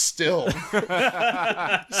 yeah, but still,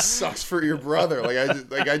 sucks for your brother.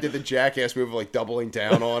 Like I did the jackass move of like doubling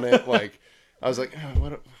down on it. Like I was like, oh,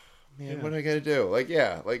 what do I got to do? Like,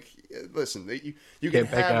 yeah, like listen, you can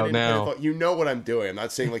Get back have an out independent now. thought. You know what I'm doing. I'm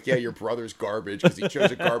not saying like, yeah, your brother's garbage because he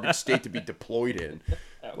chose a garbage state to be deployed in.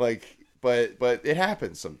 Like, but it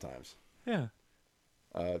happens sometimes. Yeah.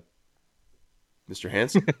 Mr.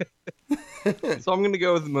 Hanson. So I'm gonna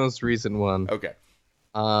go with the most recent one, Okay.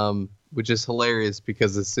 which is hilarious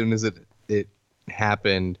because as soon as it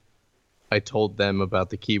happened, I told them about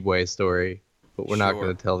the Keebway story, but we're not Sure.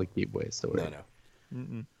 gonna tell the Keebway story.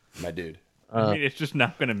 No. My dude. I mean, it's just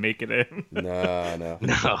not gonna make it in. No.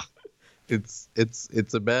 No, it's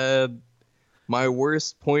a bad, my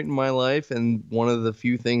worst point in my life, and one of the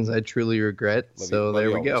few things I truly regret. So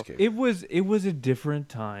there we go. It was a different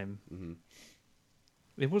time. Mm-hmm.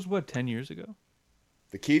 It was what, 10 years ago?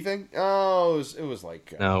 The key thing? Oh, it was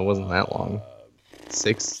like No, it wasn't that long.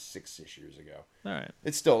 6. 6-ish years ago. All right.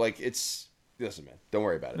 It's still like listen, man, don't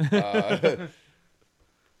worry about it.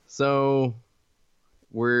 So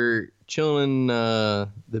we're chilling the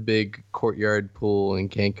big courtyard pool in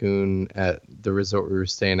Cancun at the resort we were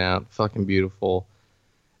staying at. Fucking beautiful.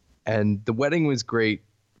 And the wedding was great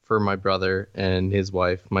for my brother and his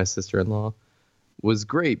wife, my sister-in-law. Was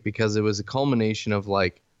great because it was a culmination of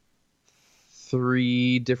like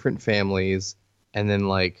 3 different families and then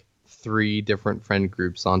like 3 different friend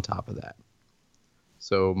groups on top of that.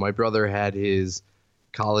 So my brother had his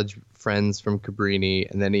college friends from Cabrini,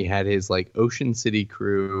 and then he had his like Ocean City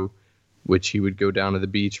crew, which he would go down to the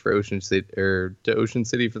beach for Ocean City or to Ocean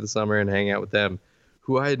City for the summer and hang out with them,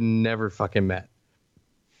 who I had never fucking met.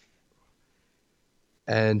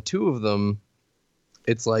 And 2 of them,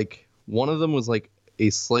 it's like one of them was like a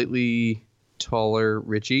slightly taller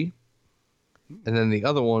Richie, and then the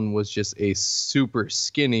other one was just a super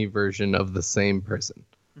skinny version of the same person.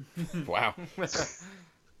 Wow.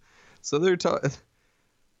 So they're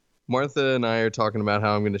Martha and I are talking about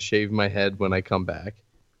how I'm going to shave my head when I come back,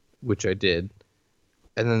 which I did.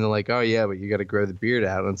 And then they're like, oh, yeah, but you got to grow the beard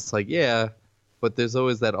out. And it's like, yeah, but there's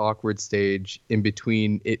always that awkward stage in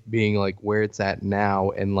between it being like where it's at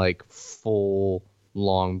now and like full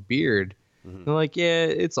long beard. Mm-hmm. They're like, yeah,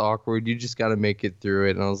 it's awkward. You just got to make it through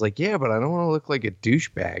it. And I was like, yeah, but I don't want to look like a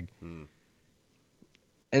douchebag. Mm.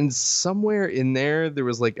 And somewhere in there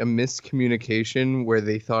was like a miscommunication where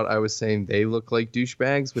they thought I was saying they look like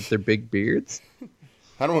douchebags with their big beards.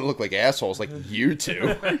 I don't want to look like assholes like you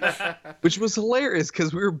two. Which was hilarious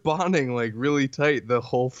because we were bonding like really tight the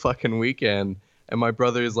whole fucking weekend. And my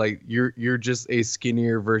brother is like, you're just a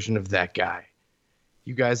skinnier version of that guy.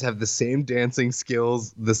 You guys have the same dancing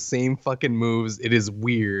skills, the same fucking moves. It is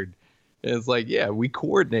weird. And it's like, yeah, we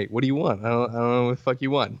coordinate. What do you want? I don't know what the fuck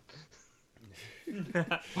you want.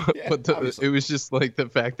 Yeah, But obviously. it was just like the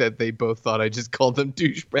fact that they both thought I just called them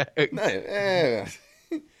douchebags. No,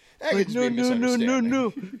 that could Like, just be a no,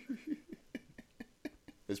 misunderstanding.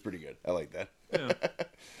 It's pretty good. I like that. Yeah.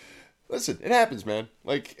 Listen, it happens, man.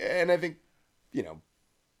 Like, and I think, you know,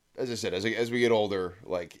 as I said, as we get older,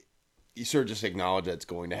 like, you sort of just acknowledge that it's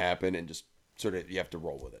going to happen, and just sort of you have to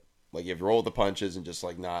roll with it. Like, you have to roll with the punches and just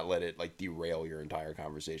like not let it like derail your entire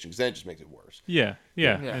conversation, because then it just makes it worse. Yeah.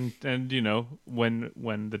 Yeah. And you know, when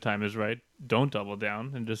the time is right, don't double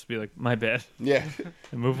down and just be like, my bad, Yeah,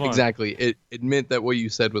 and move on. Exactly. Admit that what you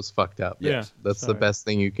said was fucked up. Yeah, That's the sorry. best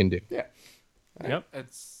thing you can do. yeah. Yep.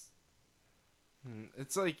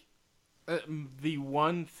 It's like the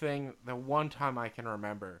one time I can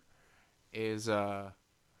remember is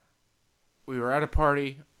we were at a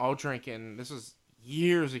party all drinking. This was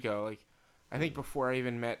years ago, like I think before I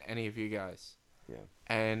even met any of you guys. Yeah.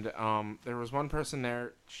 And there was one person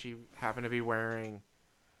there. She happened to be wearing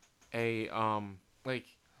a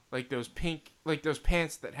like those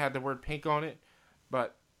pants that had the word pink on it,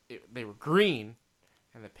 but they were green,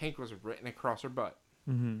 and the pink was written across her butt.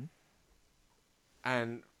 Mm-hmm.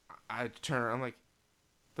 And I turn around, I'm like,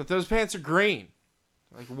 but those pants are green.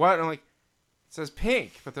 Like, what? I'm like, it says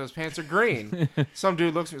pink, but those pants are green. Some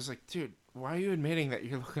dude looks at me and is like, dude, why are you admitting that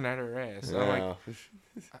you're looking at her ass? And I'm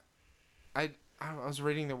like, I was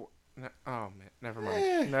reading the... Oh, man, never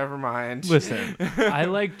mind. Never mind. Listen, I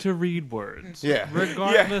like to read words. Yeah.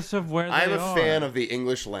 Regardless of where they I'm a are. fan of the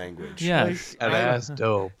English language. Yes. That ass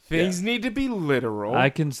dope. Things need to be literal. I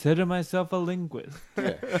consider myself a linguist.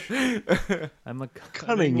 I'm a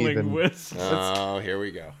cunning even. linguist. Oh, here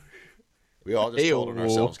we go. We all just told on Ayo.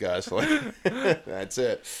 ourselves, guys. Like, that's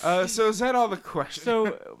it. So is that all the questions?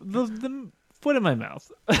 So the foot in my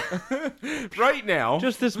mouth. Right now,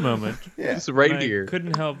 Just this moment. Yeah. It's right And I here.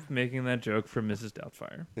 couldn't help making that joke for Mrs.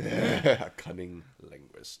 Doubtfire. A cunning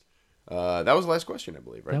linguist. That was the last question, I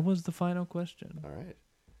believe, right? That was the final question. All right.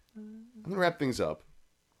 I'm going to wrap things up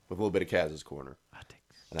with a little bit of Kaz's Corner. Hot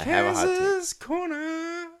takes. And I have a hot take. Kaz's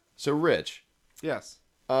Corner. So, Rich, Yes.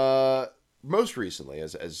 most recently,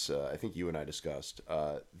 as I think you and I discussed,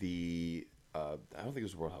 I don't think it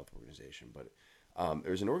was the World Health Organization, but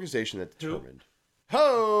there was an organization that determined.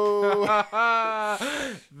 Ho!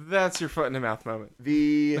 That's your foot in the mouth moment.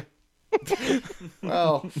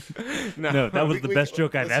 Well, No, that was the best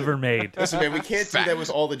joke I've ever made. listen, man, we can't do that with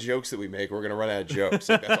all the jokes that we make. We're going to run out of jokes.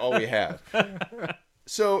 Like, that's all we have.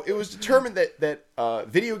 So it was determined that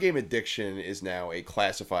video game addiction is now a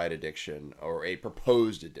classified addiction or a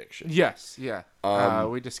proposed addiction. Yes. Yeah.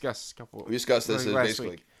 We discussed a couple. We discussed this as last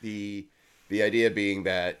basically week. the idea being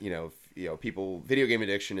that video game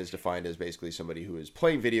addiction is defined as basically somebody who is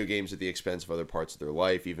playing video games at the expense of other parts of their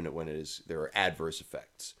life, even when there are adverse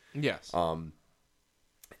effects. Yes.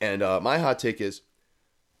 And my hot take is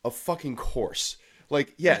a fucking course.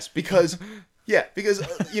 Like, yes, because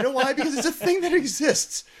you know why? Because it's a thing that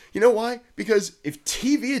exists. You know why? Because if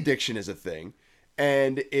TV addiction is a thing,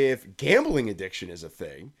 and if gambling addiction is a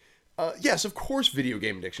thing, yes, of course video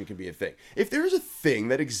game addiction can be a thing. If there is a thing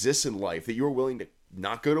that exists in life that you're willing to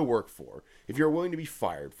not go to work for, if you're willing to be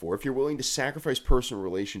fired for, if you're willing to sacrifice personal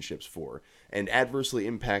relationships for, and adversely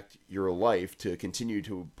impact your life to continue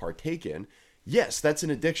to partake in, yes, that's an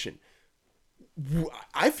addiction.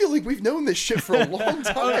 I feel like we've known this shit for a long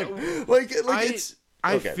time. like it's.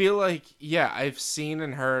 I Okay. feel like, yeah, I've seen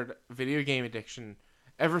and heard video game addiction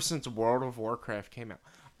ever since World of Warcraft came out.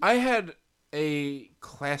 I had a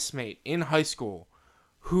classmate in high school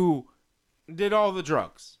who did all the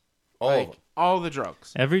drugs. All of them. All the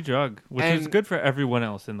drugs. Every drug, which is And- good for everyone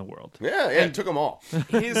else in the world. Yeah, it took them all.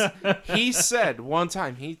 He said one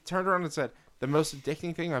time, he turned around and said, the most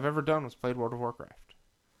addicting thing I've ever done was played World of Warcraft.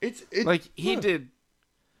 Like, he did.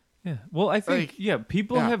 Yeah. Well, I think Like,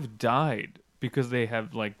 people yeah. have died because they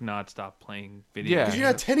have not stopped playing video Yeah. games. Because you're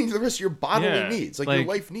not tending to the rest of your bodily Yeah, needs, your like-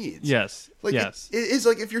 life needs. Yes. Like yes. it is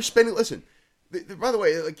like if you're spending. Listen, by the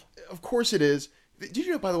way, like of course it is. Did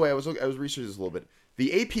you know? By the way, I was researching this a little bit.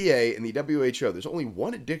 The APA and the WHO. There's only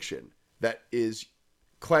one addiction that is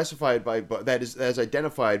classified that is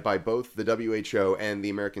identified by both the WHO and the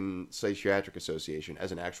American Psychiatric Association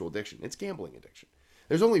as an actual addiction. It's gambling addiction.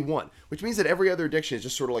 There's only one, which means that every other addiction is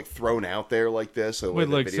just sort of like thrown out there like this. So Wait,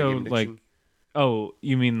 like, the video game addiction. oh,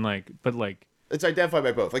 you mean It's identified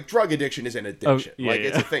by both. Like drug addiction is an addiction. yeah,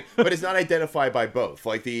 It's yeah. a thing, but it's not identified by both.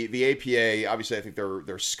 Like the APA, obviously, I think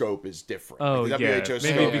their scope is different. oh Like, the yeah, WHO maybe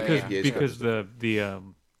scope, because the APA scope because is the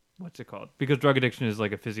what's it called? Because drug addiction is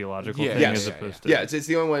like a physiological Yeah. thing Yes. as opposed to yeah, it's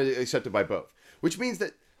the only one accepted by both. Which means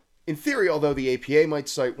that in theory, although the APA might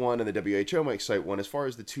cite one and the WHO might cite one, as far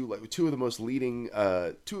as the two of the most leading,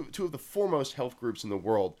 two of the foremost health groups in the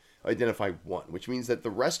world identify one, which means that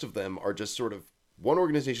the rest of them are just sort of one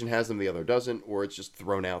organization has them, the other doesn't, or it's just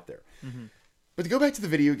thrown out there. Mm-hmm. But to go back to the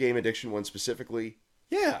video game addiction one specifically,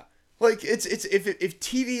 yeah. Like, it's if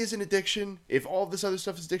TV is an addiction, if all this other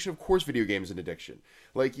stuff is addiction, of course video game is an addiction.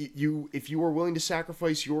 Like, if you are willing to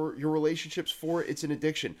sacrifice your relationships for it, it's an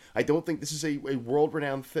addiction. I don't think this is a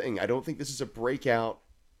world-renowned thing. I don't think this is a breakout.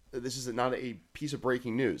 This is not a piece of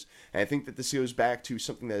breaking news. And I think that this goes back to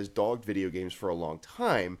something that has dogged video games for a long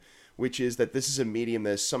time, which is that this is a medium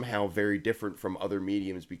that is somehow very different from other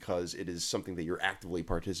mediums because it is something that you're actively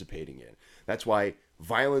participating in. That's why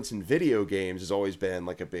violence in video games has always been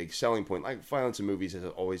like a big selling point. Like violence in movies has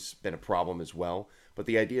always been a problem as well. But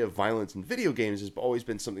the idea of violence in video games has always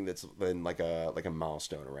been something that's been like a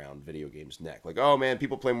milestone around video games' neck. Like, oh man,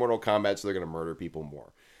 people play Mortal Kombat, so they're going to murder people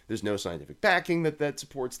more. There's no scientific backing that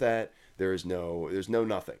supports that. There's no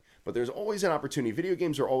nothing. But there's always an opportunity. Video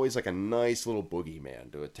games are always like a nice little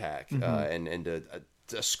boogeyman to attack and to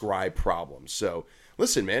ascribe problems. So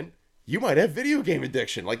listen, man, you might have video game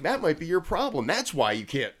addiction. Like, that might be your problem. That's why you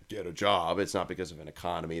can't get a job. It's not because of an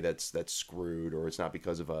economy that's screwed, or it's not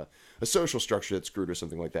because of a social structure that's screwed or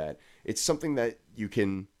something like that. It's something that you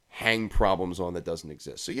can hang problems on that doesn't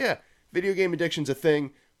exist. So yeah, video game addiction's a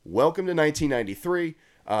thing. Welcome to 1993.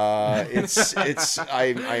 I'm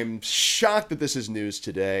shocked that this is news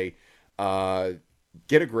today.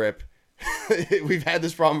 Get a grip. We've had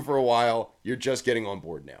this problem for a while. You're just getting on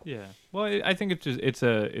board now. Yeah. Well, I think it's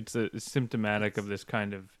a symptomatic of this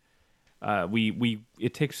kind of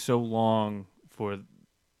it takes so long for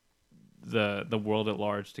the world at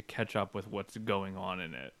large to catch up with what's going on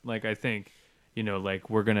in it. Like, I think, like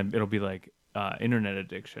it'll be like internet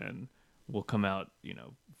addiction will come out,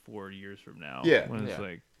 4 years from now. Yeah. When it's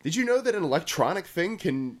like, did you know that an electronic thing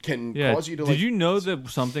can cause you to Did you know that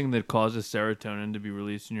something that causes serotonin to be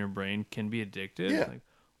released in your brain can be addictive? Yeah. Like,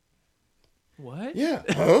 what? Yeah.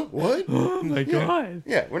 Huh? What? Oh my god.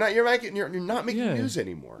 Yeah. You're not making news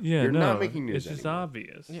anymore. Yeah. You're not making news It's just anymore.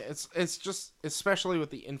 obvious. Yeah, it's just, especially with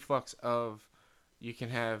the influx of, you can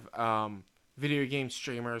have video game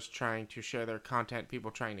streamers trying to share their content, people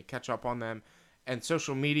trying to catch up on them, and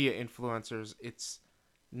social media influencers. It's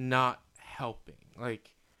not helping.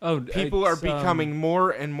 Like, people are becoming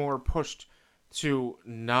more and more pushed to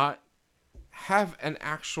not have an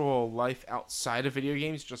actual life outside of video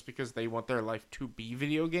games just because they want their life to be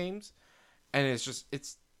video games. And it's just,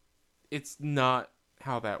 it's not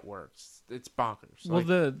how that works. It's bonkers. Well,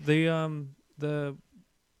 the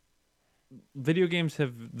video games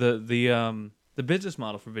have the business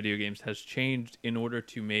model for video games has changed in order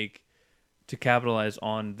to capitalize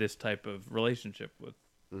on this type of relationship with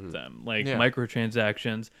them, like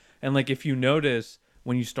microtransactions. And like, if you notice,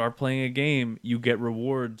 when you start playing a game, you get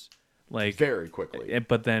rewards like very quickly,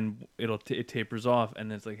 but then it tapers off, and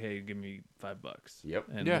it's like, hey, give me $5. Yep.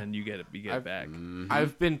 And then you get it back.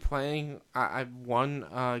 I've been playing. I've won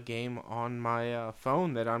a game on my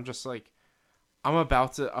phone that I'm just like, I'm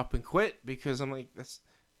about to up and quit because I'm like,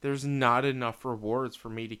 there's not enough rewards for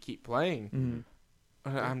me to keep playing.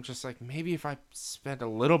 I'm just like, maybe if I spend a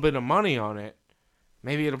little bit of money on it,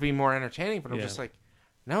 maybe it'll be more entertaining. But I'm just like,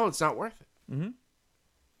 no, it's not worth it.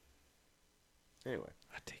 Anyway,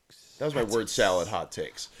 Hot takes. that was my word salad hot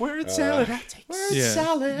takes. Word salad. Hot takes. Word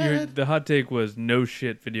salad. The hot take was no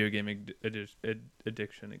shit. Video game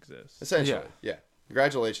addiction exists. Essentially, yeah.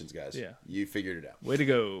 Congratulations, guys. Yeah. You figured it out. Way to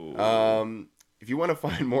go. If you want to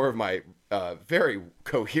find more of my very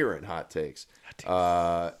coherent hot takes,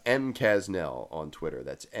 M Kasnell on Twitter.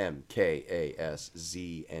 That's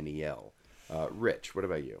MKASZNEL. Rich, what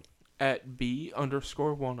about you? At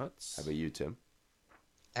B_walnuts. How about you, Tim?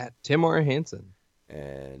 At Timor Hansen.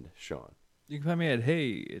 And Sean. You can find me at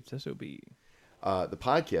Hey, it's SOB. The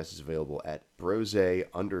podcast is available at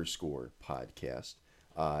brose_podcast.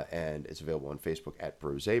 And it's available on Facebook at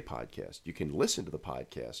Brose Podcast. You can listen to the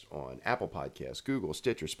podcast on Apple Podcasts, Google,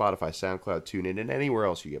 Stitcher, Spotify, SoundCloud, TuneIn, and anywhere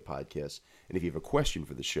else you get podcasts. And if you have a question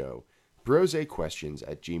for the show,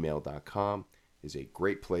 brosequestions@gmail.com is a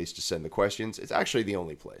great place to send the questions. It's actually the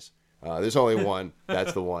only place. There's only one.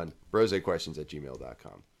 That's the one.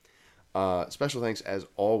 brosequestions@gmail.com. Special thanks, as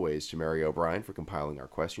always, to Mary O'Brien for compiling our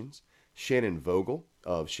questions. Shannon Vogel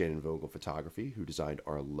of Shannon Vogel Photography, who designed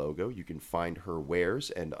our logo. You can find her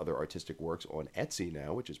wares and other artistic works on Etsy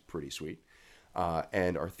now, which is pretty sweet.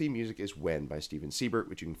 And our theme music is When by Steven Siebert,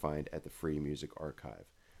 which you can find at the Free Music Archive.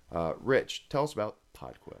 Rich, tell us about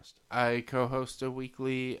PodQuest. I co-host a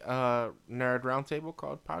weekly nerd roundtable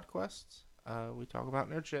called PodQuest. We talk about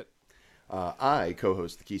nerd shit. I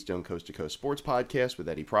co-host the Keystone Coast to Coast Sports Podcast with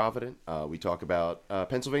Eddie Provident. We talk about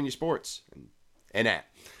Pennsylvania sports and that.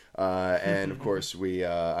 And of course,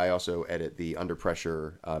 I also edit the Under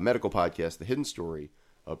Pressure medical podcast, The Hidden Story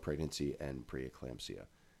of Pregnancy and Preeclampsia.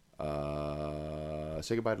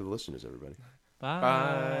 Say goodbye to the listeners, everybody.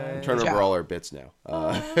 Bye. Turn over all our bits now.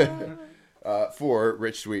 For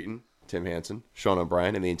Rich Sweeten, Tim Hansen, Sean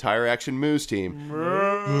O'Brien, and the entire Action Moose team,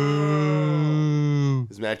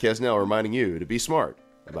 this is Matt Casnell reminding you to be smart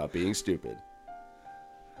about being stupid.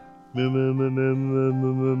 I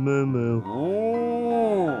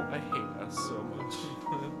hate us so much.